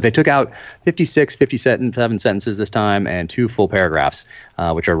general. But they took out 57 sentences this time, and 2 full paragraphs,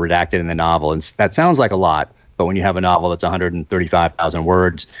 which are redacted in the novel. And that sounds like a lot. But when you have a novel that's 135,000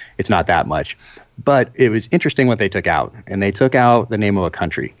 words, it's not that much. But it was interesting what they took out. And they took out the name of a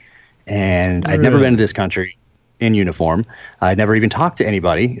country. And I'd never been to this country in uniform. I'd never even talked to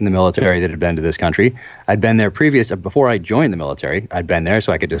anybody in the military that had been to this country. I'd been there before I joined the military. I'd been there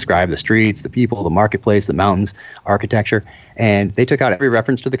so I could describe the streets, the people, the marketplace, the mountains, architecture. And they took out every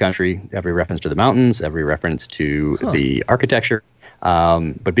reference to the country, every reference to the mountains, every reference to the architecture.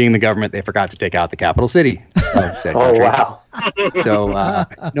 But being the government, they forgot to take out the capital city of said country. Wow. So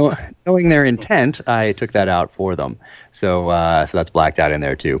knowing their intent, I took that out for them. So that's blacked out in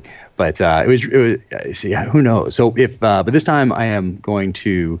there too. But it was yeah, who knows? So but this time I am going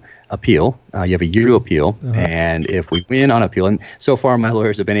to appeal. You have a year to appeal, and if we win on appeal, and so far my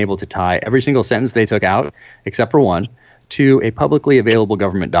lawyers have been able to tie every single sentence they took out, except for one, to a publicly available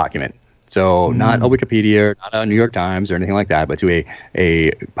government document. So not a Wikipedia, not a New York Times or anything like that, but to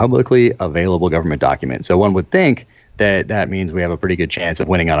a publicly available government document. So one would think that means we have a pretty good chance of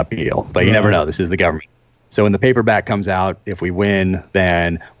winning on appeal, but you never know. This is the government. So when the paperback comes out, if we win,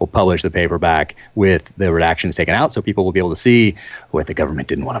 then we'll publish the paperback with the redactions taken out, so people will be able to see what the government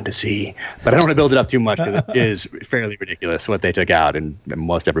didn't want them to see. But I don't want to build it up too much, because it is fairly ridiculous what they took out, and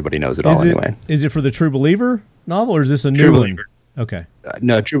most everybody knows it all anyway. Is it for the True Believer novel, or is this a new True one? Believer. Okay.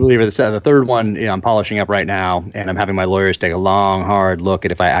 No, True Believer. The third one, I'm polishing up right now, and I'm having my lawyers take a long, hard look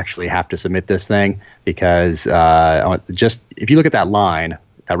at if I actually have to submit this thing, because just if you look at that line,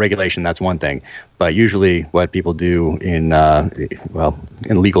 that regulation, that's one thing. But usually what people do in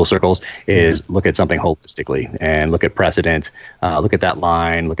legal circles is look at something holistically and look at precedent, look at that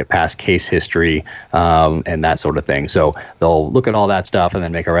line, look at past case history, and that sort of thing. So they'll look at all that stuff and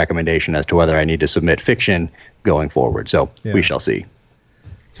then make a recommendation as to whether I need to submit fiction going forward. So we shall see.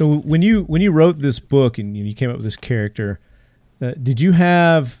 So when you wrote this book and you came up with this character, did you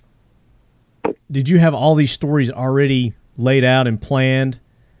have all these stories already laid out and planned?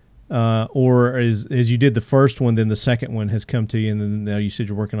 Or as you did the first one, then the second one has come to you, and then now you said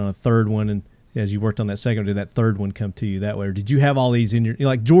you're working on a third one, and as you worked on that second one, did that third one come to you that way? Or did you have all these in your,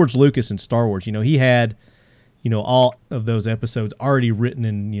 like George Lucas in Star Wars, he had, all of those episodes already written,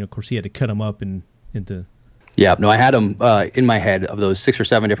 and, of course he had to cut them up into... Yeah, no, I had them in my head. Of those 6 or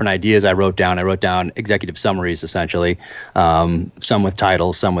 7 different ideas I wrote down executive summaries, essentially, some with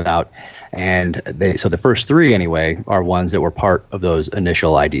titles, some without. And so the first 3, anyway, are ones that were part of those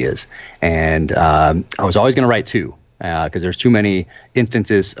initial ideas. And I was always going to write 2, because there's too many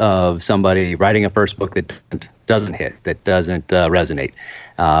instances of somebody writing a first book that doesn't hit, that doesn't resonate.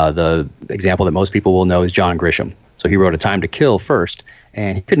 The example that most people will know is John Grisham. So he wrote A Time to Kill first,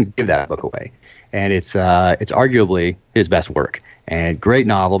 and he couldn't give that book away. And it's arguably his best work, and great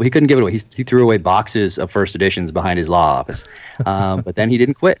novel, but he couldn't give it away. He threw away boxes of first editions behind his law office, but then he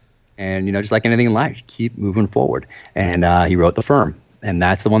didn't quit. And just like anything in life, you keep moving forward. And he wrote The Firm, and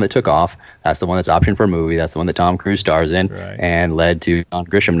that's the one that took off. That's the one that's optioned for a movie. That's the one that Tom Cruise stars in, and led to John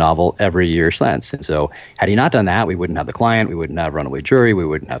Grisham novel every year since. And so, had he not done that, we wouldn't have The Client, we wouldn't have Runaway Jury, we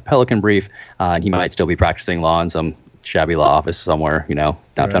wouldn't have Pelican Brief, and he might still be practicing law in some shabby law office somewhere,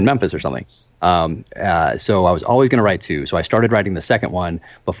 downtown Memphis or something. So I was always going to write 2. So I started writing the second one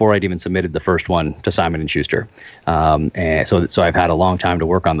before I'd even submitted the first one to Simon & Schuster. And so I've had a long time to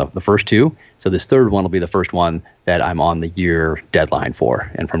work on the first 2. So this third one will be the first one that I'm on the year deadline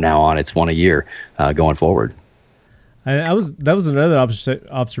for. And from now on, it's one a year going forward. That was another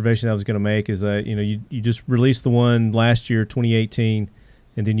observation I was going to make, is that, you just released the one last year, 2018,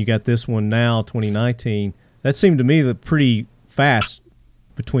 and then you got this one now, 2019. That seemed to me pretty fast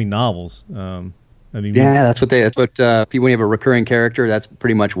between novels. That's what people, when you have a recurring character, that's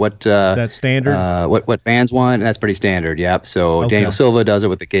pretty much what that's standard. What fans want, and that's pretty standard. Yep. So Daniel Silva does it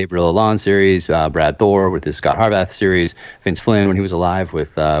with the Gabriel Allon series, Brad Thor with his Scott Harvath series, Vince Flynn when he was alive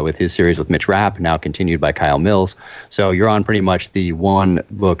with his series with Mitch Rapp, now continued by Kyle Mills. So you're on pretty much the one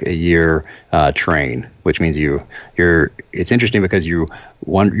book a year train, which means you're. It's interesting because you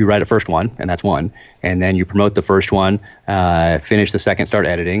write a first one, and that's one, and then you promote the first one, finish the second, start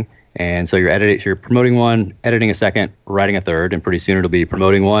editing. And so you're promoting one, editing a second, writing a third, and pretty soon it'll be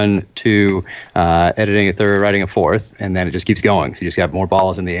promoting 1, 2, editing a third, writing a fourth, and then it just keeps going. So you just got more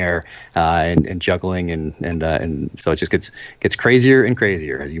balls in the air and juggling, and so it just gets crazier and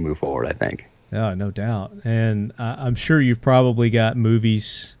crazier as you move forward, I think. Yeah, no doubt. And I'm sure you've probably got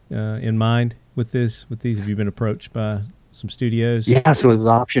movies in mind with these. Have you been approached by some studios? Yeah, so it was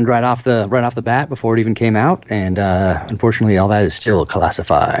optioned right off the bat before it even came out, and unfortunately, all that is still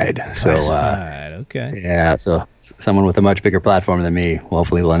classified. Classified, okay. Yeah, so someone with a much bigger platform than me,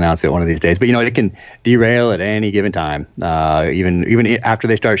 hopefully, will announce it one of these days. But it can derail at any given time. Even after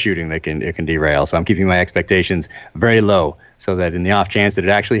they start shooting, it can derail. So I'm keeping my expectations very low, so that in the off chance that it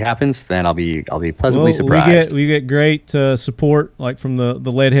actually happens, then I'll be pleasantly surprised. We get great support, like from the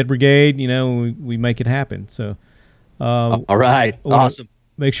Leadhead Brigade. We make it happen. So. All right. Awesome.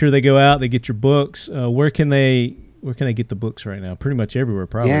 Make sure they go out, they get your books. Where can they where can they get the books right now? Pretty much everywhere,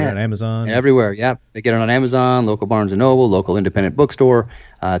 probably. Yeah. On Amazon. Everywhere, yeah. They get it on Amazon, local Barnes & Noble, local independent bookstore.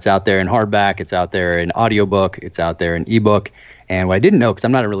 It's out there in hardback. It's out there in audiobook. It's out there in ebook. And what I didn't know,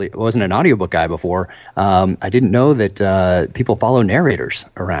 because wasn't an audiobook guy before, I didn't know that people follow narrators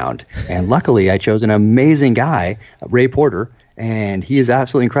around. And luckily, I chose an amazing guy, Ray Porter, and he is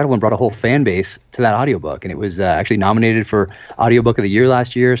absolutely incredible and brought a whole fan base to that audiobook. And it was actually nominated for Audiobook of the Year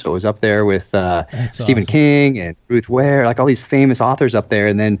last year, so it was up there with Stephen King and Ruth Ware, like all these famous authors up there.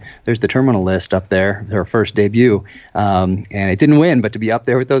 And then there's the Terminal List up there, their first debut. And it didn't win, but to be up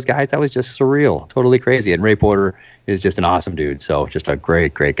there with those guys, that was just surreal, totally crazy. And Ray Porter is just an awesome dude, so just a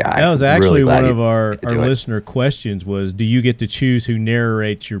great guy. That was actually really one of our listener questions was, do you get to choose who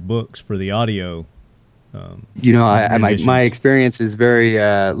narrates your books for the audio? My experience is very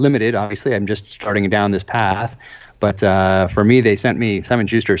limited. Obviously, I'm just starting down this path. But for me, Simon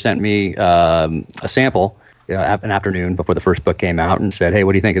Schuster sent me a sample an afternoon before the first book came out and said, "Hey,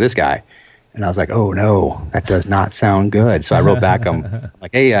 what do you think of this guy?" And I was like, "Oh no, that does not sound good." So I wrote back,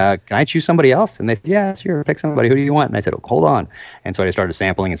 like, "Hey, can I choose somebody else?" And they said, "Yeah, sure, pick somebody. Who do you want?" And I said, "Oh, hold on." And so I started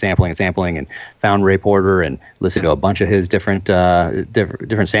sampling and found Ray Porter and listened to a bunch of his different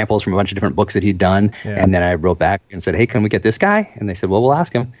samples from a bunch of different books that he'd done. Yeah. And then I wrote back and said, "Hey, can we get this guy?" And they said, "Well, we'll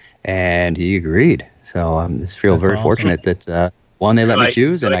ask him." And he agreed. So I just feel very fortunate that one, they let me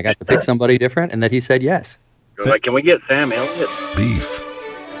choose, and I got to pick somebody different, and that he said yes. Like, can we get Sam Elliott? Beef.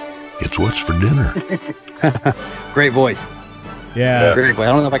 It's what's for dinner. Great voice. Yeah. Great voice.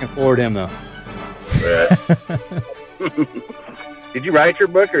 I don't know if I can forward him, though. Did you write your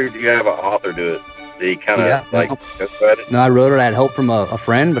book, or did you have an author do it? Did he kind of ghostwrite it? No, I wrote it. I had help from a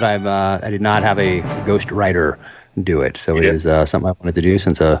friend, but I did not have a ghost writer do it. So it is something I wanted to do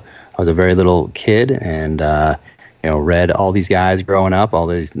since I was a very little kid and read all these guys growing up, all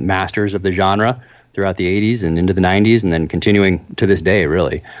these masters of the genre throughout the 80s and into the 90s, and then continuing to this day,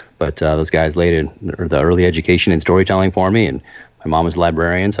 really. But those guys laid the early education in storytelling for me, and my mom was a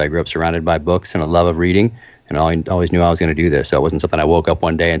librarian, so I grew up surrounded by books and a love of reading, and I always knew I was going to do this. So it wasn't something I woke up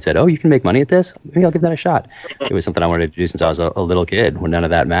one day and said, "Oh, you can make money at this? Maybe I'll give that a shot." It was something I wanted to do since I was a little kid, when none of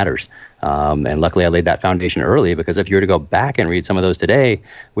that matters. And luckily I laid that foundation early, because if you were to go back and read some of those today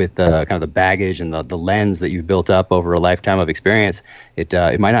with kind of the baggage and the lens that you've built up over a lifetime of experience, it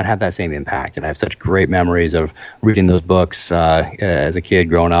might not have that same impact. And I have such great memories of reading those books as a kid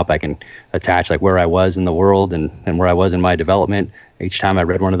growing up. I can attach like where I was in the world and where I was in my development each time I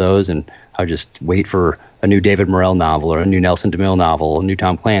read one of those, and I would just wait for a new David Morrell novel or a new Nelson DeMille novel, a new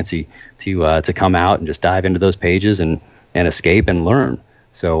Tom Clancy to come out and just dive into those pages and escape and learn.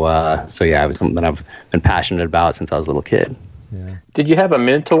 So yeah, it was something that I've been passionate about since I was a little kid. Yeah. Did you have a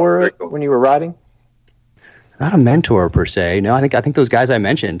mentor when you were writing? Not a mentor per se. No, I think those guys I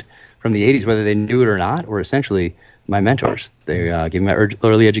mentioned from the 80s, whether they knew it or not, were essentially my mentors. They gave me my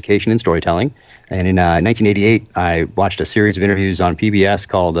early education in storytelling. And in 1988, I watched a series of interviews on PBS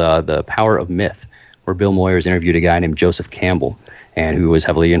called The Power of Myth, where Bill Moyers interviewed a guy named Joseph Campbell, and who was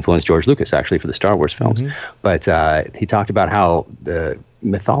heavily influenced George Lucas, actually, for the Star Wars films. Mm-hmm. But he talked about how the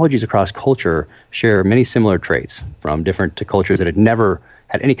mythologies across culture share many similar traits from different cultures that had never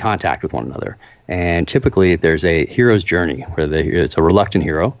had any contact with one another. And typically, there's a hero's journey, where it's a reluctant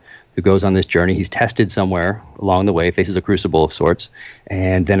hero who goes on this journey. He's tested somewhere along the way, faces a crucible of sorts,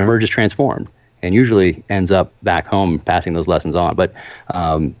 and then emerges transformed, and usually ends up back home passing those lessons on. But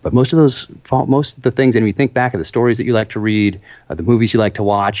most of the things, and when you think back of the stories that you like to read, the movies you like to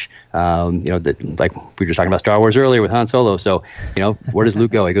watch, like we were just talking about Star Wars earlier with Han Solo. So, where does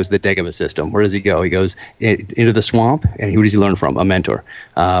Luke go? He goes to the Dagobah system. Where does he go? He goes into the swamp, and who does he learn from? A mentor.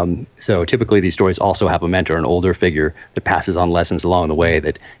 So typically these stories also have a mentor, an older figure that passes on lessons along the way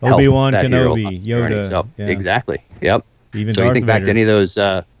that help Obi-Wan that Kenobi, hero. Yoda. So, yeah. Exactly. Yep. Even so Darth you think Vader. back to any of those,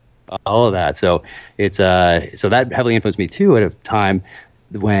 all of that. So it's so that heavily influenced me too at a time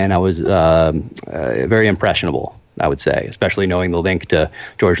when I was very impressionable, I would say, especially knowing the link to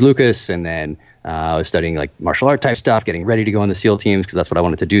George Lucas, and then I was studying like martial art type stuff, getting ready to go on the SEAL teams because that's what I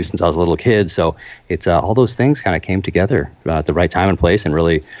wanted to do since I was a little kid. So it's all those things kind of came together at the right time and place, and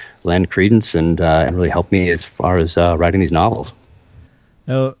really lend credence and really helped me as far as writing these novels.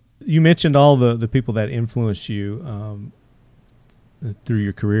 You mentioned all the people that influenced you through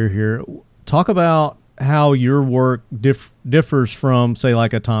your career here. Talk about how your work differs from, say,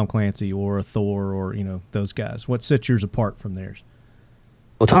 like a Tom Clancy or a Thor or those guys. What sets yours apart from theirs?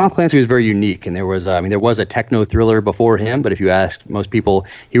 Well, Tom Clancy was very unique, and there was a techno thriller before him, but if you ask most people,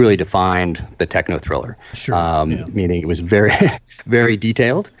 he really defined the techno thriller. Sure. Meaning it was very, very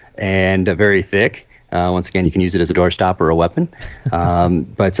detailed and very thick. Once again, you can use it as a doorstop or a weapon.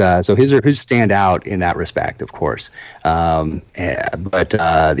 So his stand out in that respect, of course. But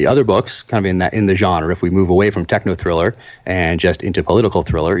the other books, kind of in the genre, if we move away from techno thriller and just into political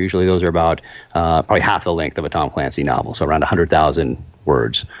thriller, usually those are about probably half the length of a Tom Clancy novel, so around 100,000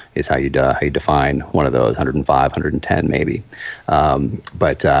 words is how you define one of those, 105, 110 maybe.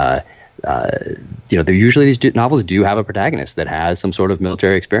 They're usually these novels do have a protagonist that has some sort of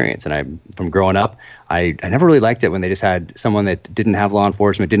military experience. And from growing up, I never really liked it when they just had someone that didn't have law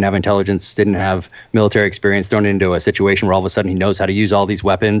enforcement, didn't have intelligence, didn't have military experience thrown into a situation where all of a sudden he knows how to use all these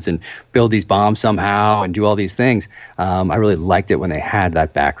weapons and build these bombs somehow and do all these things. I really liked it when they had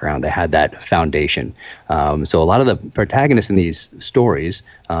that background, they had that foundation. So a lot of the protagonists in these stories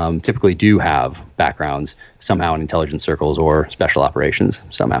typically do have backgrounds somehow in intelligence circles or special operations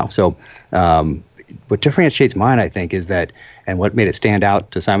somehow. So what differentiates mine, I think, is that, and what made it stand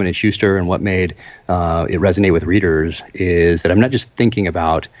out to Simon & Schuster and what made it resonate with readers is that I'm not just thinking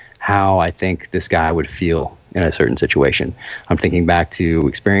about how I think this guy would feel in a certain situation. I'm thinking back to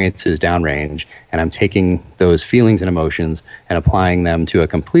experiences downrange, and I'm taking those feelings and emotions and applying them to a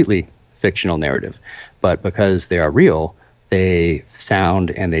completely fictional narrative. But because they are real, they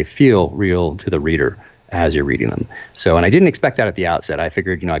sound and they feel real to the reader as you're reading them. So, and I didn't expect that at the outset. I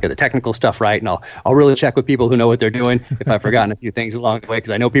figured, I got the technical stuff right, and I'll really check with people who know what they're doing if I've forgotten a few things along the way,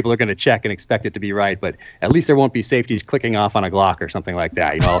 because I know people are going to check and expect it to be right, but at least there won't be safeties clicking off on a Glock or something like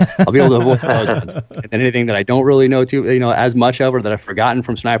that. I'll be able to avoid those ones. And then anything that I don't really know as much of, or that I've forgotten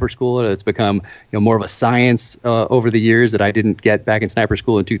from sniper school, it's become, more of a science over the years that I didn't get back in sniper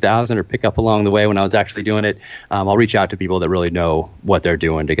school in 2000 or pick up along the way when I was actually doing it. I'll reach out to people that really know what they're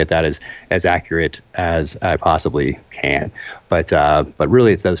doing to get that as accurate as I possibly can. But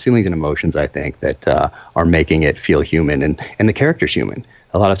really, it's those feelings and emotions, I think, that are making it feel human, and the character's human.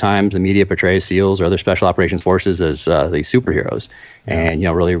 A lot of times the media portrays SEALs or other special operations forces as these superheroes. And,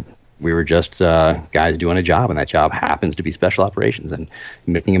 really, we were just guys doing a job, and that job happens to be special operations. And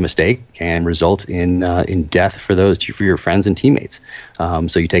making a mistake can result in death for your friends and teammates.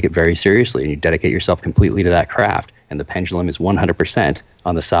 So you take it very seriously, and you dedicate yourself completely to that craft. And the pendulum is 100%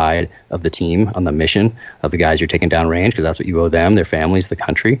 on the side of the team, on the mission of the guys you're taking down range, because that's what you owe them, their families, the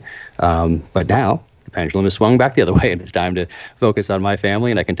country. But now the pendulum is swung back the other way, and it's time to focus on my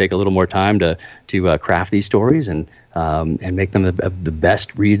family, and I can take a little more time to craft these stories and make them the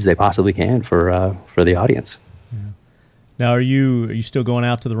best reads they possibly can for the audience. Yeah. Now, are you still going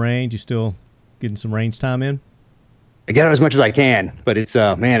out to the range? You still getting some range time in? I get out as much as I can, but it's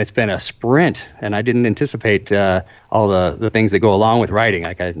it's been a sprint, and I didn't anticipate all the things that go along with writing.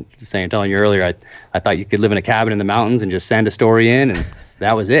 Like I was telling you earlier, I thought you could live in a cabin in the mountains and just send a story in, and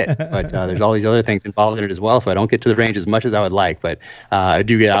that was it. But there's all these other things involved in it as well, so I don't get to the range as much as I would like, but I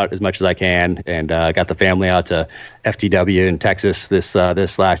do get out as much as I can, and got the family out to FTW in Texas this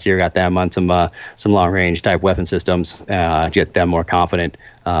last year, got them on some long-range type weapon systems, get them more confident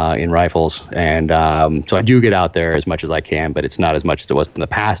in rifles, and so I do get out there as much as I can, but it's not as much as it was in the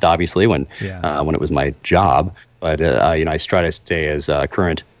past, obviously, when it was my job. But I try to stay as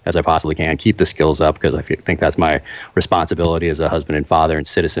current as I possibly can, keep the skills up, because I think that's my responsibility as a husband and father and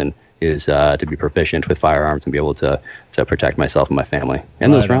citizen, is to be proficient with firearms and be able to protect myself and my family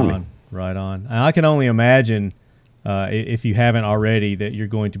and those around me. Right on. I can only imagine, if you haven't already, that you're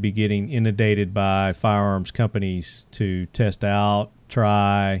going to be getting inundated by firearms companies to test out,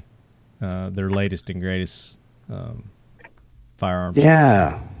 try their latest and greatest firearms.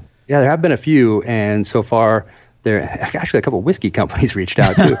 Yeah, there have been a few, and so far there actually a couple of whiskey companies reached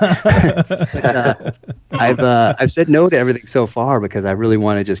out too. I've said no to everything so far, because I really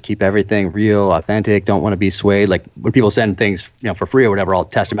want to just keep everything real, authentic. Don't want to be swayed. Like when people send things for free or whatever, I'll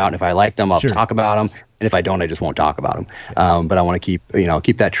test them out, and if I like them, I'll talk about them. And if I don't, I just won't talk about them. But I want to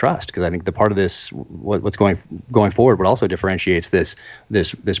keep that trust, because I think the part of this, what's going forward, what also differentiates this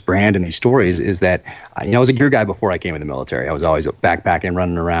brand and these stories is that I was a gear guy before I came in the military. I was always backpacking,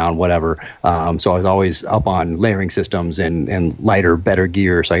 running around, whatever. So I was always up on layering systems and lighter, better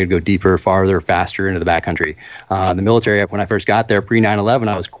gear, so I could go deeper, farther, faster into the backcountry. The military, when I first got there pre 9/11,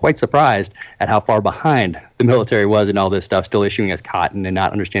 I was quite surprised at how far behind the military was in all this stuff, still issuing us cotton and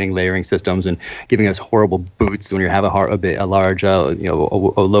not understanding layering systems and giving us horrible boots when you have a large, a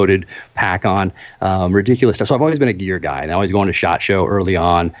loaded pack on, ridiculous stuff. So I've always been a gear guy, and I was going to SHOT Show early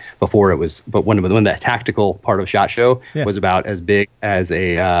on before it was, but when the tactical part of SHOT Show was about as big as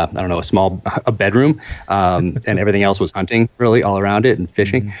a bedroom, and everything else was hunting really all around it and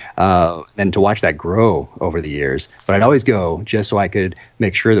fishing, and to watch that grow over the years. But I'd always go just so I could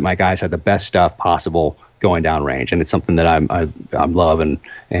make sure that my guys had the best stuff possible going downrange, and it's something that I'm loving,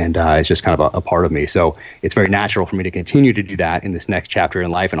 and it's just kind of a part of me. So it's very natural for me to continue to do that in this next chapter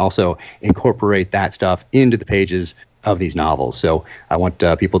in life, and also incorporate that stuff into the pages of these novels. So I want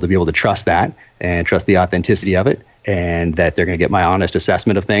people to be able to trust that and trust the authenticity of it, and that they're going to get my honest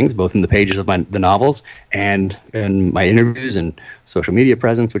assessment of things, both in the pages of the novels and in my interviews and social media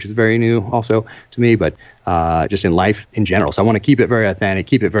presence, which is very new also to me, but just in life in general. So I want to keep it very authentic,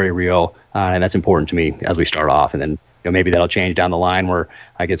 keep it very real, and that's important to me as we start off. And then maybe that'll change down the line where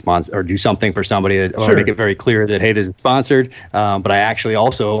I get sponsored or do something for somebody or make it very clear that, hey, this is sponsored, but I actually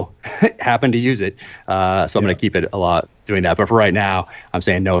also happen to use it. So I'm going to keep it a lot doing that. But for right now, I'm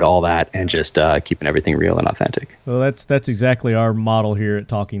saying no to all that and just keeping everything real and authentic. Well, that's exactly our model here at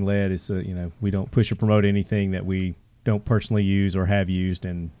Talking Lead is, we don't push or promote anything that we don't personally use or have used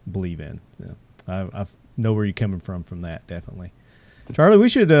and believe in. I know where you're coming from that, definitely. Charlie, we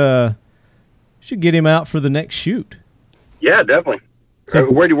should get him out for the next shoot. Yeah, definitely. So,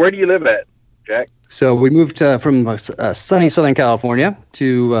 where do you live at, Jack? So we moved from sunny Southern California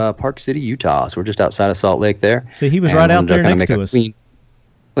to Park City, Utah. So we're just outside of Salt Lake there. So he was right out there next to us.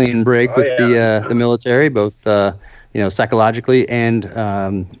 Clean break with the military, both psychologically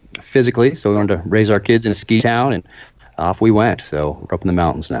and physically. So we wanted to raise our kids in a ski town, and off we went. So we're up in the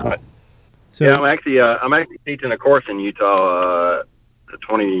mountains now. So, yeah, I'm actually teaching a course in Utah, the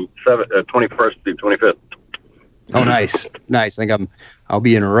 21st through 25th. Oh, nice. I think I'll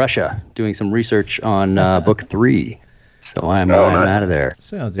be in Russia doing some research on book 3. So I'm out of there.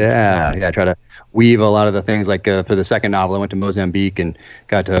 Sounds interesting. I try to weave a lot of the things like for the second novel, I went to Mozambique and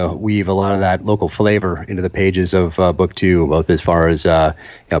got to weave a lot of that local flavor into the pages of book 2, both as far as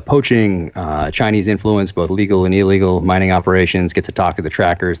poaching, Chinese influence, both legal and illegal mining operations, get to talk to the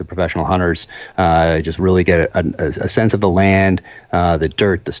trackers, the professional hunters, just really get a sense of the land, the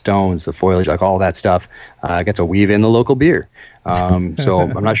dirt, the stones, the foliage, like all that stuff. Get to weave in the local beer. So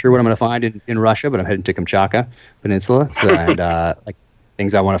I'm not sure what I'm going to find in Russia, but I'm heading to Kamchatka Peninsula, and like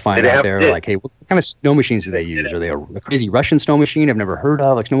things I want to find out there. Like, hey, what kind of snow machines do they use? Are they a crazy Russian snow machine I've never heard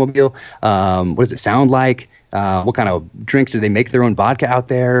of, like snowmobile? What does it sound like? What kind of drinks do they make their own vodka out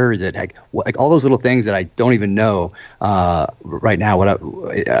there? Is it like all those little things that I don't even know right now? What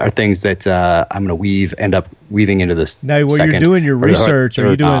are things that I'm going to end up weaving into this? Now, when you're doing your research, are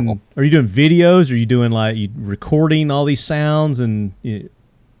you doing videos? Are you doing recording all these sounds and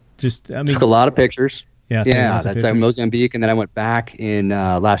took a lot of pictures. Yeah, that's Mozambique, and then I went back in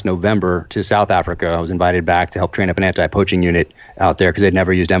last November to South Africa. I was invited back to help train up an anti-poaching unit out there because they'd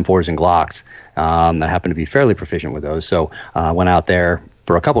never used M4s and Glocks. I happened to be fairly proficient with those, so I went out there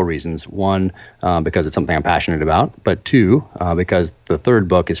for a couple of reasons. One, because it's something I'm passionate about, but two, because the third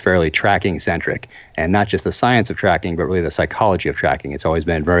book is fairly tracking-centric, and not just the science of tracking, but really the psychology of tracking. It's always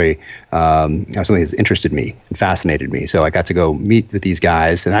been very something that's interested me and fascinated me. So I got to go meet with these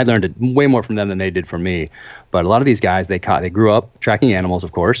guys, and I learned way more from them than they did from me. But a lot of these guys, they grew up tracking animals,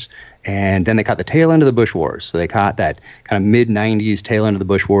 of course, and then they caught the tail end of the bush wars. So they caught that kind of mid-'90s tail end of the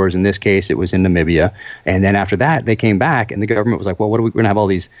bush wars. In this case, it was in Namibia. And then after that, they came back, and the government was like, well, we're going to have all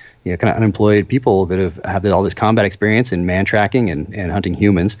these kind of unemployed people that have all this combat experience in man tracking and hunting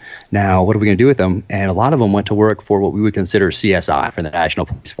humans. Now, what are we going to do with them? And a lot of them went to work for what we would consider CSI, for the National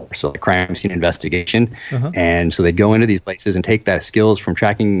Police Force, so like crime scene investigation. And so they'd go into these places and take that skills from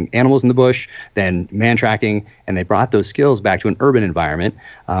tracking animals in the bush, then man tracking, and they brought those skills back to an urban environment.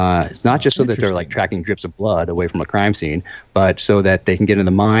 It's not just so that they're like tracking drips of blood away from a crime scene, but so that they can get in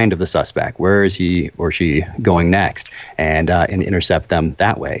the mind of the suspect. Where is he or she going next? And intercept them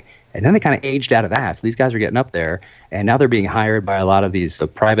that way. And then they kind of aged out of that. So these guys are getting up there, and now they're being hired by a lot of these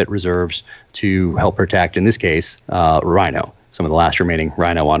private reserves to help protect, in this case, rhino, some of the last remaining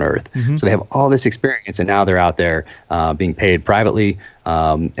rhino on Earth. So they have all this experience, and now they're out there being paid privately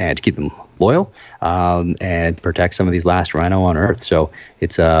and to keep them loyal and protect some of these last rhino on Earth. So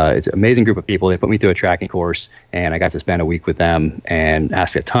it's an amazing group of people. They put me through a tracking course, and I got to spend a week with them and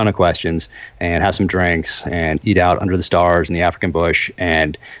ask a ton of questions and have some drinks and eat out under the stars in the African bush,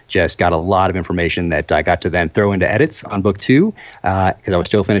 and just got a lot of information that I got to then throw into edits on book 2 because I was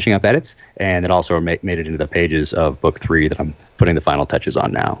still finishing up edits, and it also made it into the pages of book 3 that I'm putting the final touches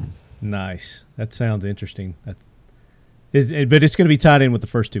on now. Nice. That sounds interesting. But it's going to be tied in with the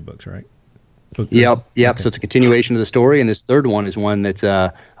first 2 books, right? Yep. Okay. So it's a continuation of the story, and this third one is one that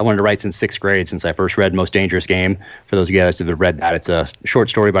I wanted to write since 6th grade, since I first read Most Dangerous Game. For those of you guys that have read that, it's a short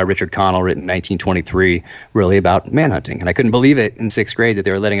story by Richard Connell written in 1923, really about manhunting. And I couldn't believe it in 6th grade that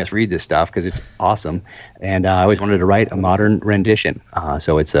they were letting us read this stuff because it's awesome. And I always wanted to write a modern rendition.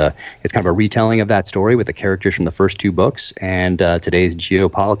 So it's kind of a retelling of that story with the characters from the first 2 books and today's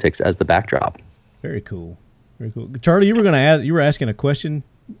geopolitics as the backdrop. Very cool. Very cool. Charlie, you were asking a question,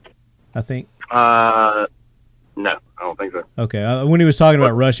 I think. No, I don't think so. Okay. When he was talking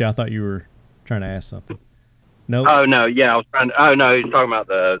about Russia, I thought you were trying to ask something. No. Oh no, yeah, I was trying to. Oh no, he's talking about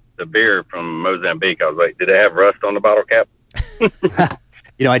the beer from Mozambique. I was like, did it have rust on the bottle cap?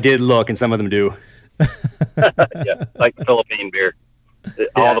 I did look, and some of them do. Yeah, like the Philippine beer.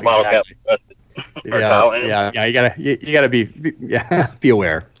 All the bottle caps are rusted. Yeah. You gotta be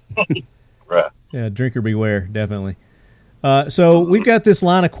aware. Right. Yeah, drinker beware, definitely. So we've got this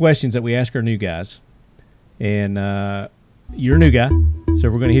line of questions that we ask our new guys, and you're a new guy, so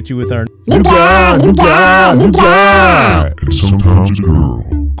we're going to hit you with our New guy, and sometimes a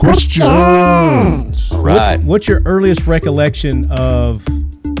girl. Questions. All right. What's your earliest recollection of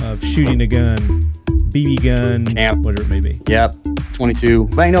shooting a gun, BB gun, Camp, whatever it may be? Yep, 22.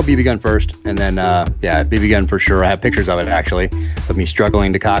 But I know BB gun first, and then BB gun for sure. I have pictures of it actually, of me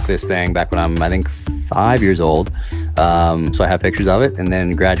struggling to cock this thing back when I'm I think 5 years old. So I have pictures of it, and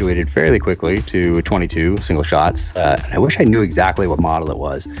then graduated fairly quickly to 22 single shots. I wish I knew exactly what model it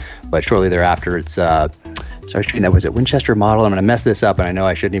was, but shortly thereafter, it's started shooting that. Was it Winchester model? I'm going to mess this up, and I know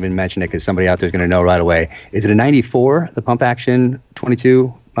I shouldn't even mention it because somebody out there is going to know right away. Is it a 94, the pump action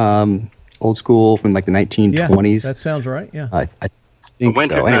 22, old school from like the 1920s? Yeah, that sounds right. Yeah, I think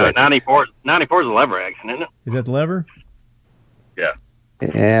so. Anyway, 94 is a lever action, isn't it? Is that the lever? Yeah.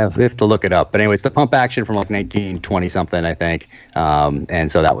 Yeah, we have to look it up. But anyway, it's the pump action from like 1920 something, I think.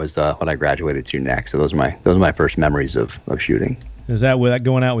 And so that was what I graduated to next. So those are my first memories of shooting. Is that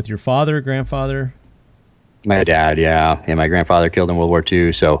going out with your father, grandfather? My dad, yeah. My grandfather killed in World War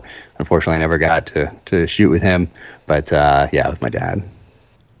II, so unfortunately I never got to shoot with him. But with my dad.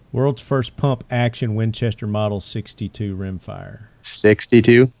 World's first pump action Winchester Model 62 rimfire.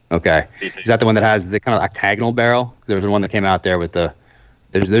 62? Okay. Is that the one that has the kind of octagonal barrel? There was one that came out there with the...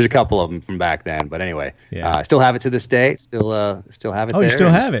 There's a couple of them from back then, but anyway, I still have it to this day. Still have it. Oh, there. You still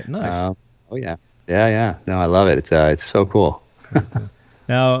have it? Nice. Oh yeah. No, I love it. It's so cool.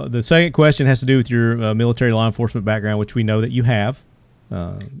 Now, the second question has to do with your military law enforcement background, which we know that you have.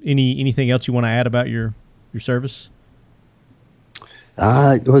 Anything else you want to add about your service?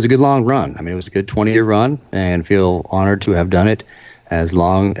 It was a good long run. I mean, it was a good 20-year run, and feel honored to have done it as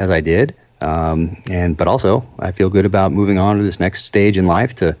long as I did. But also I feel good about moving on to this next stage in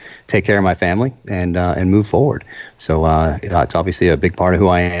life to take care of my family and move forward. So it's obviously a big part of who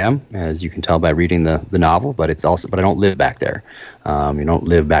I am, as you can tell by reading the novel. But but I don't live back there. You don't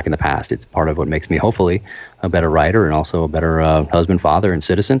live back in the past. It's part of what makes me hopefully a better writer and also a better husband, father, and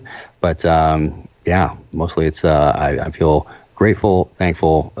citizen. But mostly it's I feel grateful,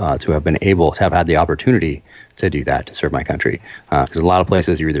 thankful to have been able to have had the opportunity to do that, to serve my country. Because a lot of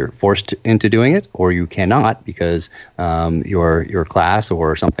places you're either forced into doing it or you cannot because your class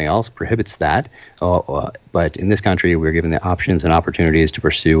or something else prohibits that. But in this country, we're given the options and opportunities to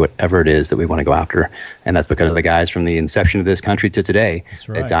pursue whatever it is that we want to go after. And that's because of the guys from the inception of this country to today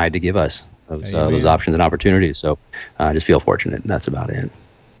that died to give us those options and opportunities. So I just feel fortunate. That's about it.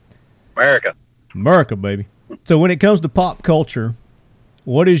 America, baby. So when it comes to pop culture,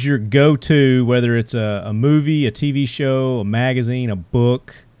 what is your go-to, whether it's a movie, a TV show, a magazine, a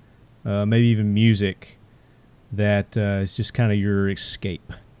book, maybe even music, that is just kind of your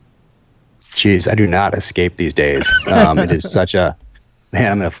escape? Jeez, I do not escape these days. It is such I'm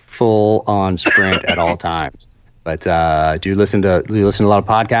in a full-on sprint at all times. But do you listen to a lot of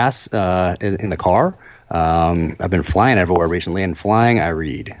podcasts in the car? I've been flying everywhere recently, and flying, I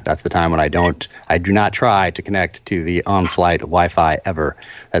read. That's the time when I do not try to connect to the on-flight Wi-Fi ever.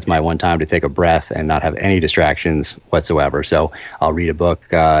 That's my one time to take a breath and not have any distractions whatsoever. So I'll read a book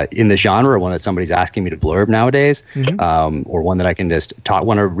in the genre, one that somebody's asking me to blurb nowadays, or one that I can just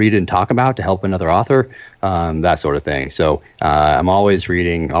want to read and talk about to help another author, that sort of thing. So I'm always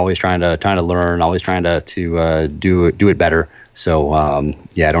reading, always trying to learn, always trying to do it better. So, I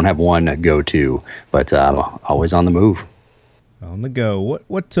don't have one go-to, but always on the move. On the go.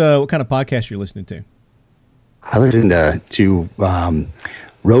 What kind of podcast you're listening to? I listen to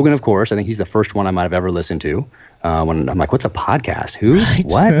Rogan, of course. I think he's the first one I might have ever listened to. When I'm like, what's a podcast? Who? Right.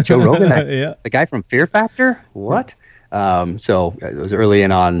 What? Joe Rogan? The guy from Fear Factor? What? So it was early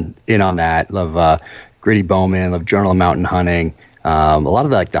in on that. Love Gritty Bowman. Love Journal of Mountain Hunting. A lot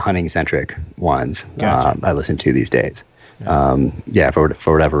of the hunting-centric ones. Gotcha. I listen to these days.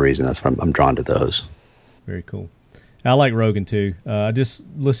 For whatever reason, that's what I'm drawn to those. Very cool. I like Rogan too. I just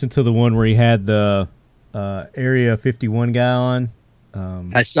listened to the one where he had the Area 51 guy on.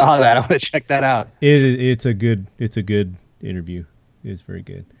 I saw that. I want to check that out. It's a good interview. It's very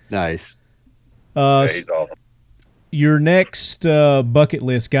good. Nice. He's awesome. your next bucket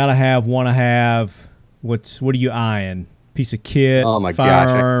list, gotta have, wanna have. What are you eyeing? Piece of kit, Oh my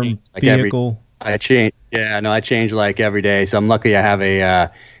firearm, gosh, vehicle. I change. Yeah, no, I change like every day. So I'm lucky. I have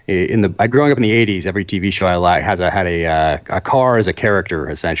growing up in the '80s. Every TV show I had a car as a character.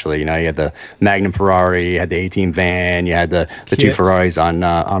 Essentially, you had the Magnum Ferrari, you had the A-Team van, you had the two Ferraris on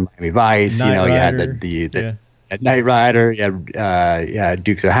Miami Vice. Knight you had Rider. the Knight Rider. You had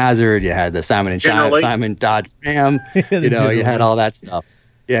Dukes of Hazzard. You had the Simon Dodge Ram. You had all that stuff.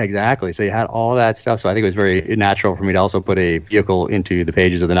 Yeah, exactly. So you had all that stuff. So I think it was very natural for me to also put a vehicle into the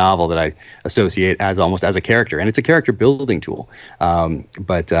pages of the novel that I associate almost as a character, and it's a character building tool.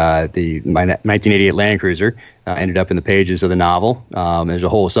 But my 1988 Land Cruiser ended up in the pages of the novel. There's a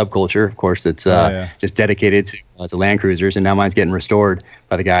whole subculture, of course, that's just dedicated to Land Cruisers, and now mine's getting restored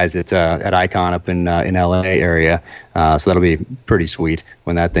by the guys at Icon up in LA area. So that'll be pretty sweet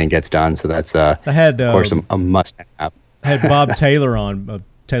when that thing gets done. So that's I had, of course, a must-have. I had Bob Taylor on.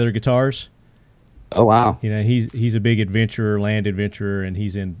 Taylor Guitars. Oh wow! He's a big land adventurer, and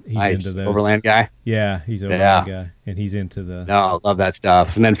he's into those. Overland guy. Yeah, he's an overland guy, and he's into the. No, I love that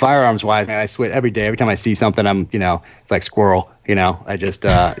stuff. And then firearms wise, man, I switch every day. Every time I see something, it's like squirrel. I just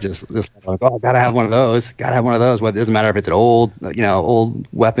like, oh, gotta have one of those. Gotta have one of those. It doesn't matter if it's an old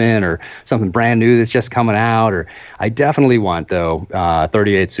weapon or something brand new that's just coming out. Or I definitely want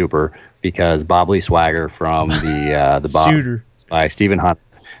 38 Super, because Bob Lee Swagger from the Bob Shooter by Stephen Hunter.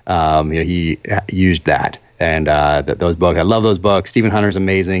 He used that, and those books. I love those books. Stephen Hunter's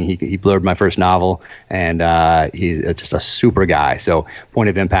amazing. He blurred my first novel, and he's just a super guy. So Point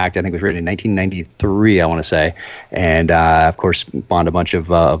of Impact, I think, was written in 1993, I want to say, and of course spawned a bunch of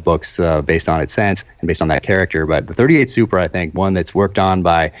books based on it since, and based on that character. But the 38 Super, I think, one that's worked on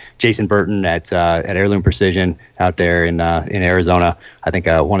by Jason Burton at Heirloom Precision out there in Arizona. I think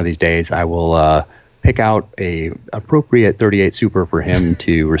one of these days I will pick out a appropriate 38 Super for him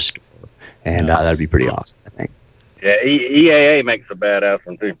to restore, and that'd be pretty awesome, I think. Yeah, EAA makes a badass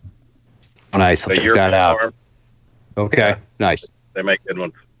one too. Oh, nice. I'll check that out. Okay, yeah. Nice. They make good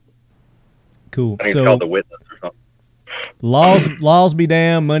ones. Cool. I think it's called The Witness or something. Laws be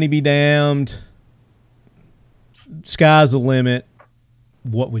damned, money be damned. Sky's the limit.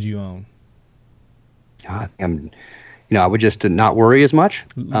 What would you own? I would just not worry as much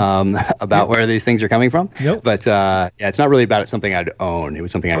about where these things are coming from. Yep. But it's not really about something I'd own. It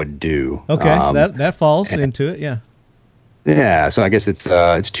was something I would do. Okay, that falls into it. Yeah. Yeah, so I guess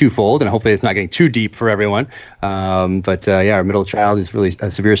it's twofold, and hopefully it's not getting too deep for everyone. But our middle child is really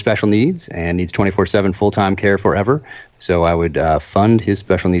severe special needs and needs 24/7 full-time care forever. So I would fund his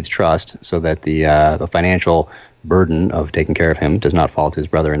special needs trust so that the financial burden of taking care of him does not fall to his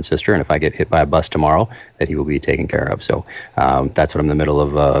brother and sister, and if I get hit by a bus tomorrow, that he will be taken care of. So that's what I'm in the middle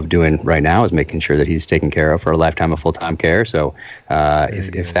of doing right now, is making sure that he's taken care of for a lifetime of full-time care. So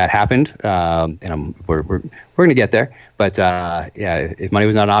if that happened, and we're going to get there, but if money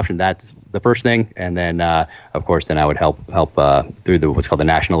was not an option, that's the first thing. And then of course then I would help through what's called the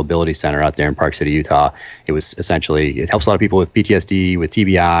National Ability Center out there in Park City, Utah. It helps a lot of people with PTSD, with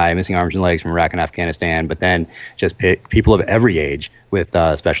TBI, missing arms and legs from Iraq and Afghanistan, but then just pick people of every age with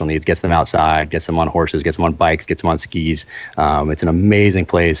special needs, gets them outside, gets them on horses, gets them on bikes, gets them on skis. It's an amazing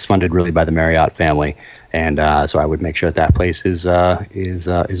place, funded really by the Marriott family, and so I would make sure that place is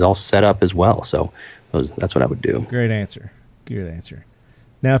all set up as well. So that's what I would do. Great answer.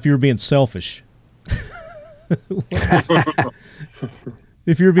 Now, if you were being selfish, I think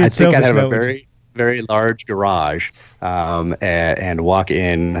I'd have a very, very large garage and walk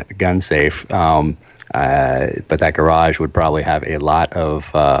in gun safe. But that garage would probably have a lot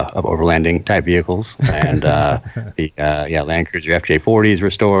of overlanding type vehicles, and Land Cruiser FJ40s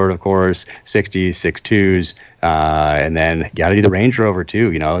restored, of course, 60s, 6.2s, and then got to do the Range Rover too.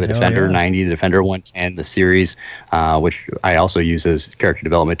 The Defender 90, the Defender 110, the series, which I also use as character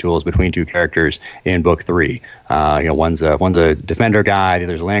development tools between two characters in book 3. One's a Defender guy, the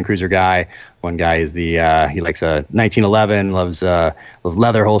other's a Land Cruiser guy. One guy is he likes a 1911, loves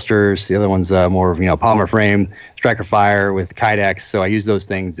leather holsters. The other one's more of polymer frame, striker fire with Kydex. So I use those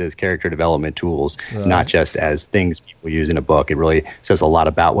things as character development tools, not just as things people use in a book. It really says a lot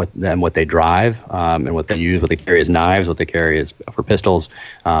about what they drive, and what they use, what they carry as knives, what they carry as for pistols.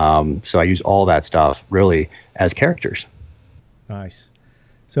 So I use all that stuff really as characters. Nice.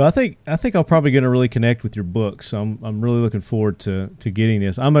 So I think I'm probably going to really connect with your book. So I'm really looking forward to getting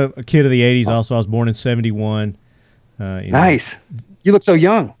this. I'm a kid of the 80s. Also, I was born in 71. Nice. You look so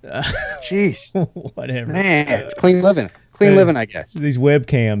young. Jeez. Whatever. Man, it's clean living. Living, I guess. These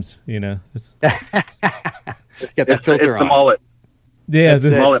webcams, It's got the filter it's on. The mullet. Yeah,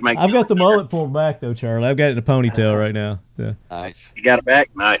 mullet makes I've got the mullet pulled back though, Charlie. I've got it in a ponytail right now. Yeah. Nice. You got it back?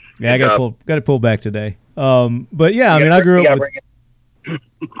 Nice. Yeah, got it pulled back today. But yeah, I mean, I grew up with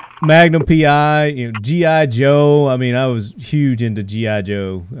Magnum PI, GI Joe. I mean, I was huge into GI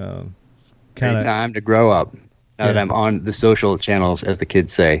Joe. Great time to grow up. Now that I'm on the social channels, as the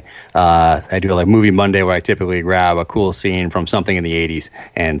kids say, I do like Movie Monday, where I typically grab a cool scene from something in the '80s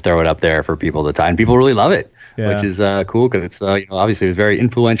and throw it up there for people to tie, and people really love it. Yeah. Which is cool because it's obviously a very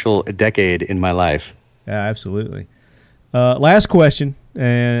influential decade in my life. Yeah, absolutely. Last question,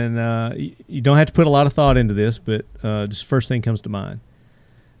 and you don't have to put a lot of thought into this, but just first thing comes to mind.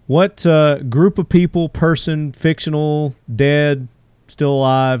 What group of people, person, fictional, dead, still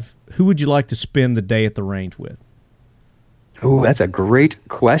alive, who would you like to spend the day at the range with? Oh, that's a great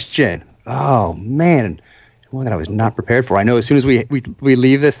question. Oh, man. One that I was not prepared for. I know as soon as we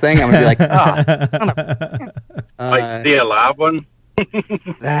leave this thing, I'm going to be like, like the live one?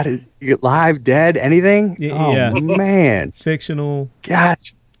 That is live, dead, anything? Yeah. Oh, man. Fictional.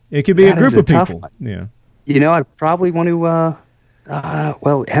 Gosh. It could be a group of people. One. Yeah. I'd probably want to,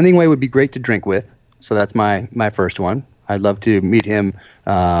 Hemingway would be great to drink with. So that's my first one. I'd love to meet him,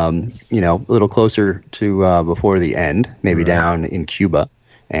 a little closer to before the end, maybe down in Cuba,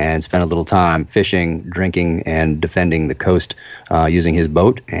 and spend a little time fishing, drinking, and defending the coast using his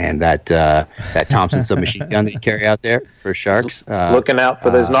boat and that Thompson submachine gun that you carry out there for sharks. Looking out for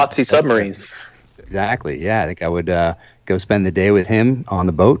those Nazi submarines. Exactly. Yeah, I think I would go spend the day with him on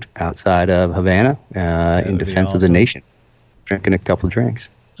the boat outside of Havana in defense of the nation, drinking a couple of drinks.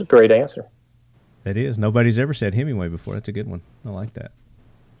 It's a great answer. It is. Nobody's ever said Hemingway before. That's a good one. I like that.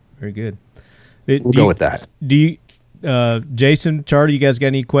 Very good. We'll go with that. Do you, Jason, Charlie, you guys got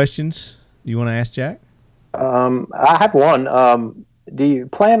any questions you want to ask Jack? I have one. Do you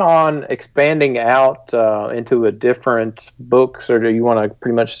plan on expanding out into a different books, or do you want to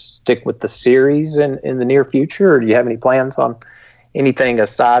pretty much stick with the series in the near future, or do you have any plans on anything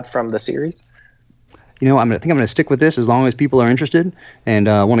aside from the series? I think I'm going to stick with this as long as people are interested and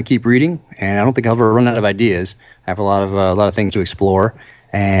want to keep reading. And I don't think I'll ever run out of ideas. I have a lot of things to explore.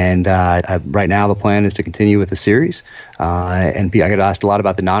 And right now the plan is to continue with the series. And I get asked a lot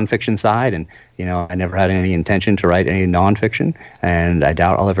about the nonfiction side, and I never had any intention to write any nonfiction, and I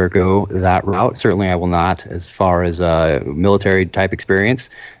doubt I'll ever go that route. Certainly, I will not as far as military type experience.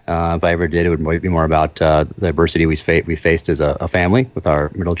 If I ever did, it would be more about the adversity we faced as a family with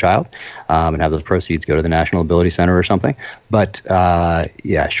our middle child, and have those proceeds go to the National Ability Center or something. But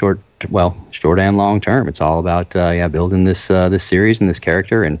short and long term, it's all about building this series and this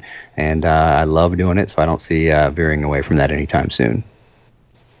character, and I love doing it, so I don't see veering away from that anytime soon.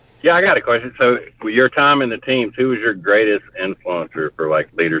 Yeah, I got a question. So, with your time in the teams, who was your greatest influencer for like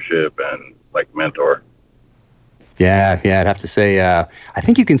leadership and like mentor? Yeah, I'd have to say, I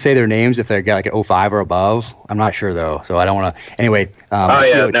think you can say their names if they're like an 05 or above. I'm not sure though, so I don't want to. Anyway.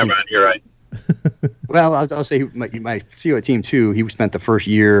 Never mind. You're right. Well, I'll say my CEO at Team 2, he spent the first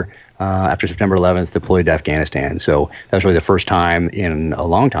year after September 11th deployed to Afghanistan. So that was really the first time in a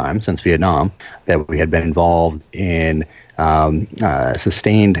long time since Vietnam that we had been involved in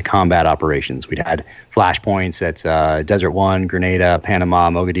sustained combat operations. We'd had flashpoints at Desert One, Grenada, Panama,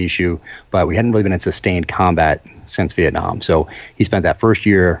 Mogadishu, but we hadn't really been in sustained combat since Vietnam. So he spent that first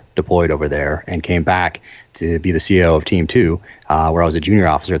year deployed over there and came back to be the CEO of Team 2, where I was a junior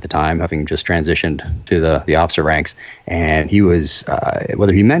officer at the time, having just transitioned to the officer ranks. And he was,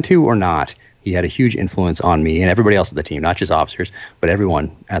 whether he meant to or not, he had a huge influence on me and everybody else at the team, not just officers, but everyone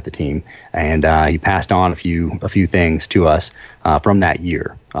at the team. And he passed on a few things to us from that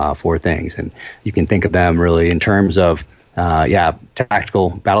year, 4 things. And you can think of them really in terms of,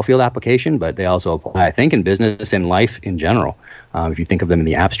 tactical battlefield application, but they also apply, I think, in business and life in general, if you think of them in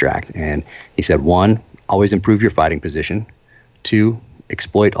the abstract. And he said, 1, always improve your fighting position. 2,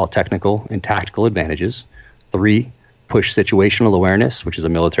 exploit all technical and tactical advantages. 3, push situational awareness, which is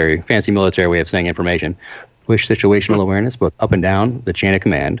a fancy military way of saying information. Push situational awareness both up and down the chain of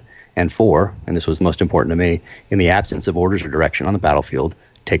command. And 4, and this was most important to me, in the absence of orders or direction on the battlefield,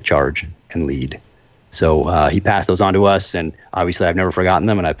 take charge and lead. So he passed those on to us, and obviously I've never forgotten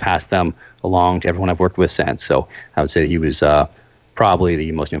them, and I've passed them along to everyone I've worked with since. So I would say he was probably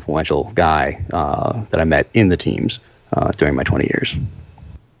the most influential guy that I met in the teams during my 20 years.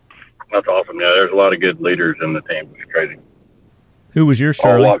 That's awesome. Yeah, there's a lot of good leaders in the team. It's crazy. Who was yours,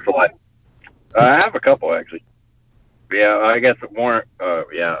 Charlie? All walks of life. I have a couple, actually. Yeah, I guess Warren. I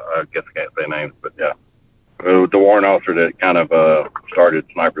guess I can't say names, but yeah, the Warren officer that kind of started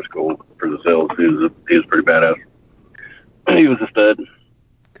sniper school for the SEALs. He was pretty badass. He was a stud.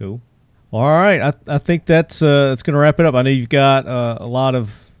 Cool. All right, I think that's going to wrap it up. I know you've got a lot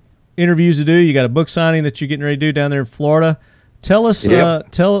of interviews to do. You got a book signing that you're getting ready to do down there in Florida. Tell us,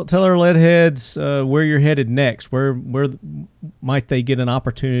 tell our lead heads where you're headed next. Where might they get an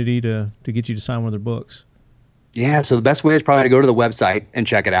opportunity to get you to sign one of their books? Yeah, so the best way is probably to go to the website and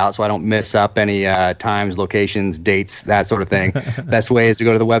check it out so I don't mess up any times, locations, dates, that sort of thing. Best way is to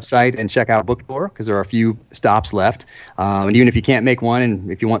go to the website and check out Book Tour because there are a few stops left. And even if you can't make one and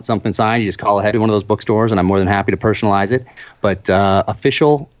if you want something signed, you just call ahead to one of those bookstores and I'm more than happy to personalize it. But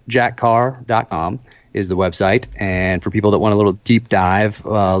officialjackcarr.com is the website. And for people that want a little deep dive,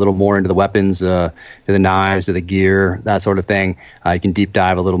 a little more into the weapons, to the knives, to the gear, that sort of thing, you can deep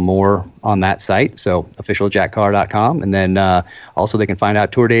dive a little more on that site. So officialjackcarr.com. And then also they can find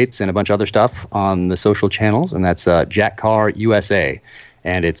out tour dates and a bunch of other stuff on the social channels. And that's Jack Carr USA.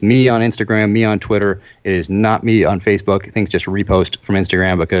 And it's me on Instagram, me on Twitter. It is not me on Facebook. Things just repost from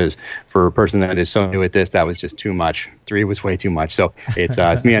Instagram because for a person that is so new at this, that was just too much. 3 was way too much. So it's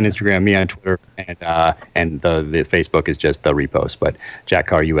me on Instagram, me on Twitter, and the Facebook is just the repost. But Jack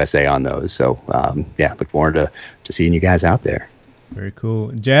Carr USA on those. So look forward to seeing you guys out there. Very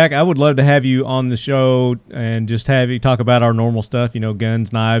cool. Jack, I would love to have you on the show and just have you talk about our normal stuff,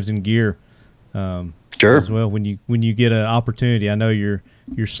 guns, knives, and gear. Sure. As well, when you get an opportunity. I know you're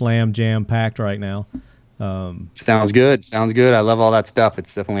slam jam packed right now. Sounds good. I love all that stuff.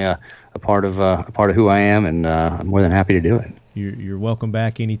 It's definitely a part of who I am, and I'm more than happy to do it. You're welcome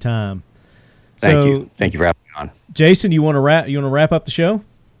back anytime. Thank you for having me on. Jason, you want to wrap up the show?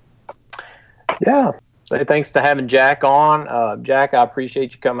 Yeah. Say thanks to having Jack on. Jack, I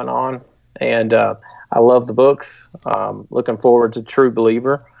appreciate you coming on, and I love the books. Looking forward to True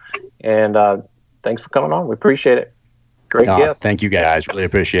Believer, and thanks for coming on. We appreciate it. Great guest. Thank you, guys. Really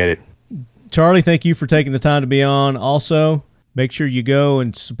appreciate it. Charlie, thank you for taking the time to be on. Also, make sure you go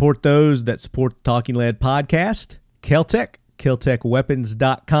and support those that support the Talking Lead podcast. Keltec,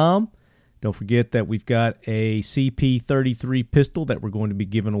 keltecweapons.com. Don't forget that we've got a CP33 pistol that we're going to be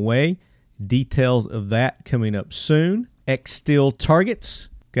giving away. Details of that coming up soon. X Steel Targets.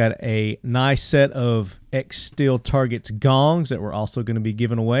 Got a nice set of X Steel Targets gongs that we're also going to be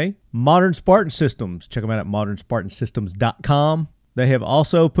giving away. Modern Spartan Systems. Check them out at modernspartansystems.com. They have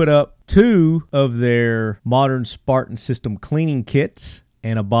also put up 2 of their Modern Spartan System cleaning kits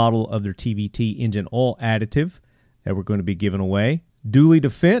and a bottle of their TVT engine oil additive that we're going to be giving away. Dooley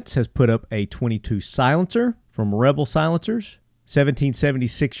Defense has put up a 22 silencer from Rebel Silencers.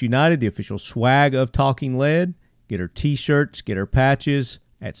 1776 United, the official swag of Talking Lead. Get our t-shirts, get our patches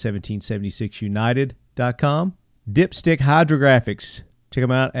at 1776united.com. Dipstick Hydrographics. Check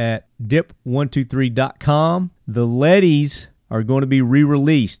them out at dip123.com. The leadies are going to be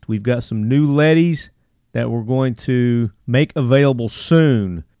re-released. We've got some new leadies that we're going to make available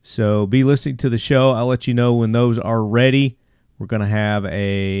soon. So be listening to the show. I'll let you know when those are ready. We're going to have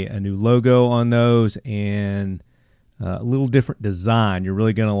a new logo on those and a little different design. You're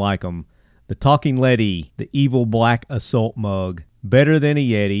really going to like them. The Talking Leady, the evil black assault mug. Better than a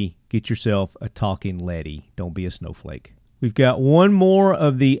Yeti. Get yourself a Talking Leady. Don't be a snowflake. We've got one more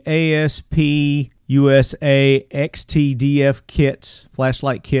of the ASP USA XTDF kits,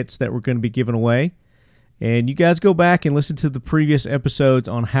 flashlight kits that we're going to be giving away. And you guys go back and listen to the previous episodes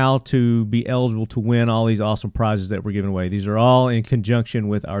on how to be eligible to win all these awesome prizes that we're giving away. These are all in conjunction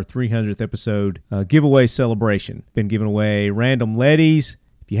with our 300th episode giveaway celebration. Been giving away random leadies.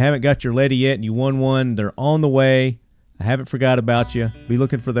 If you haven't got your leady yet and you won one, they're on the way. I haven't forgot about you. Be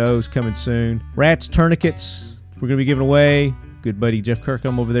looking for those coming soon. Rats Tourniquets, we're going to be giving away. Good buddy Jeff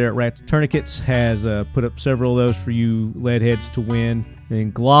Kirkham over there at Rats Tourniquets has put up several of those for you lead heads to win. And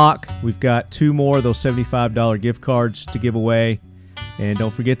then Glock, we've got 2 more of those $75 gift cards to give away. And don't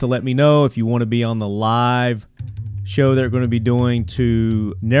forget to let me know if you want to be on the live show they're going to be doing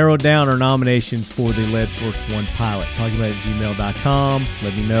to narrow down our nominations for the Lead Force One pilot. TalkingLead@gmail.com.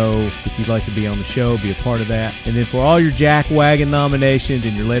 Let me know if you'd like to be on the show, be a part of that. And then for all your Jack Wagon nominations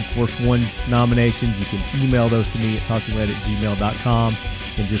and your Lead Force One nominations, you can email those to me at TalkingLead@gmail.com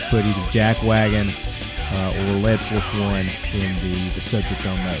and just put either Jack Wagon or Lead Force One in the subject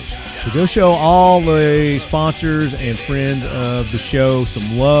on those. So go show all the sponsors and friends of the show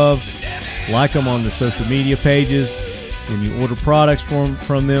some love. Like them on their social media pages. When you order products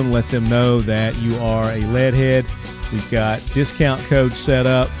from them, let them know that you are a lead head. We've got discount codes set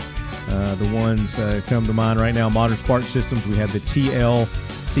up. The ones come to mind right now, Modern Spartan Systems. We have the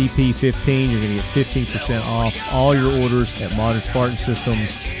TLCP15. You're going to get 15% off all your orders at Modern Spartan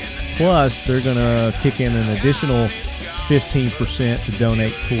Systems. Plus, they're going to kick in an additional 15% to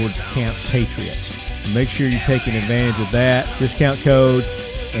donate towards Camp Patriot. Make sure you're taking advantage of that discount code.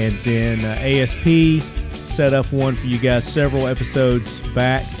 And then ASP set up one for you guys several episodes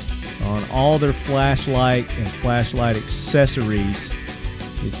back on all their flashlight and flashlight accessories.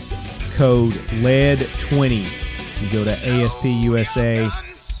 It's code LED20. You go to ASP USA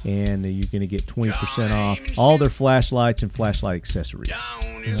and you're going to get 20% off all their flashlights and flashlight accessories.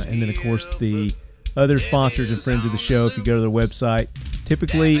 And then, of course, the other sponsors and friends of the show, if you go to their website,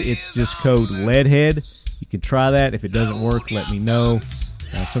 typically it's just code LEADHEAD. You can try that. If it doesn't work, let me know.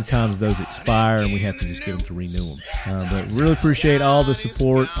 Sometimes those expire and we have to just get them to renew them. But really appreciate all the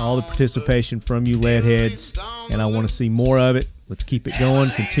support, all the participation from you Leadheads, and I want to see more of it. Let's keep it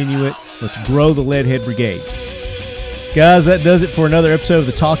going, continue it. Let's grow the Leadhead Brigade. Guys, that does it for another episode of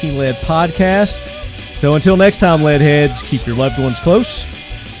the Talking Lead podcast. So until next time, Leadheads, keep your loved ones close.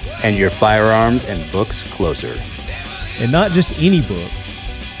 And your firearms and books closer. And not just any book,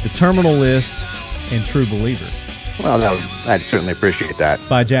 The Terminal List and True Believer. Well, I'd certainly appreciate that.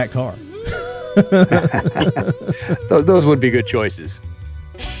 By Jack Carr. Those would be good choices.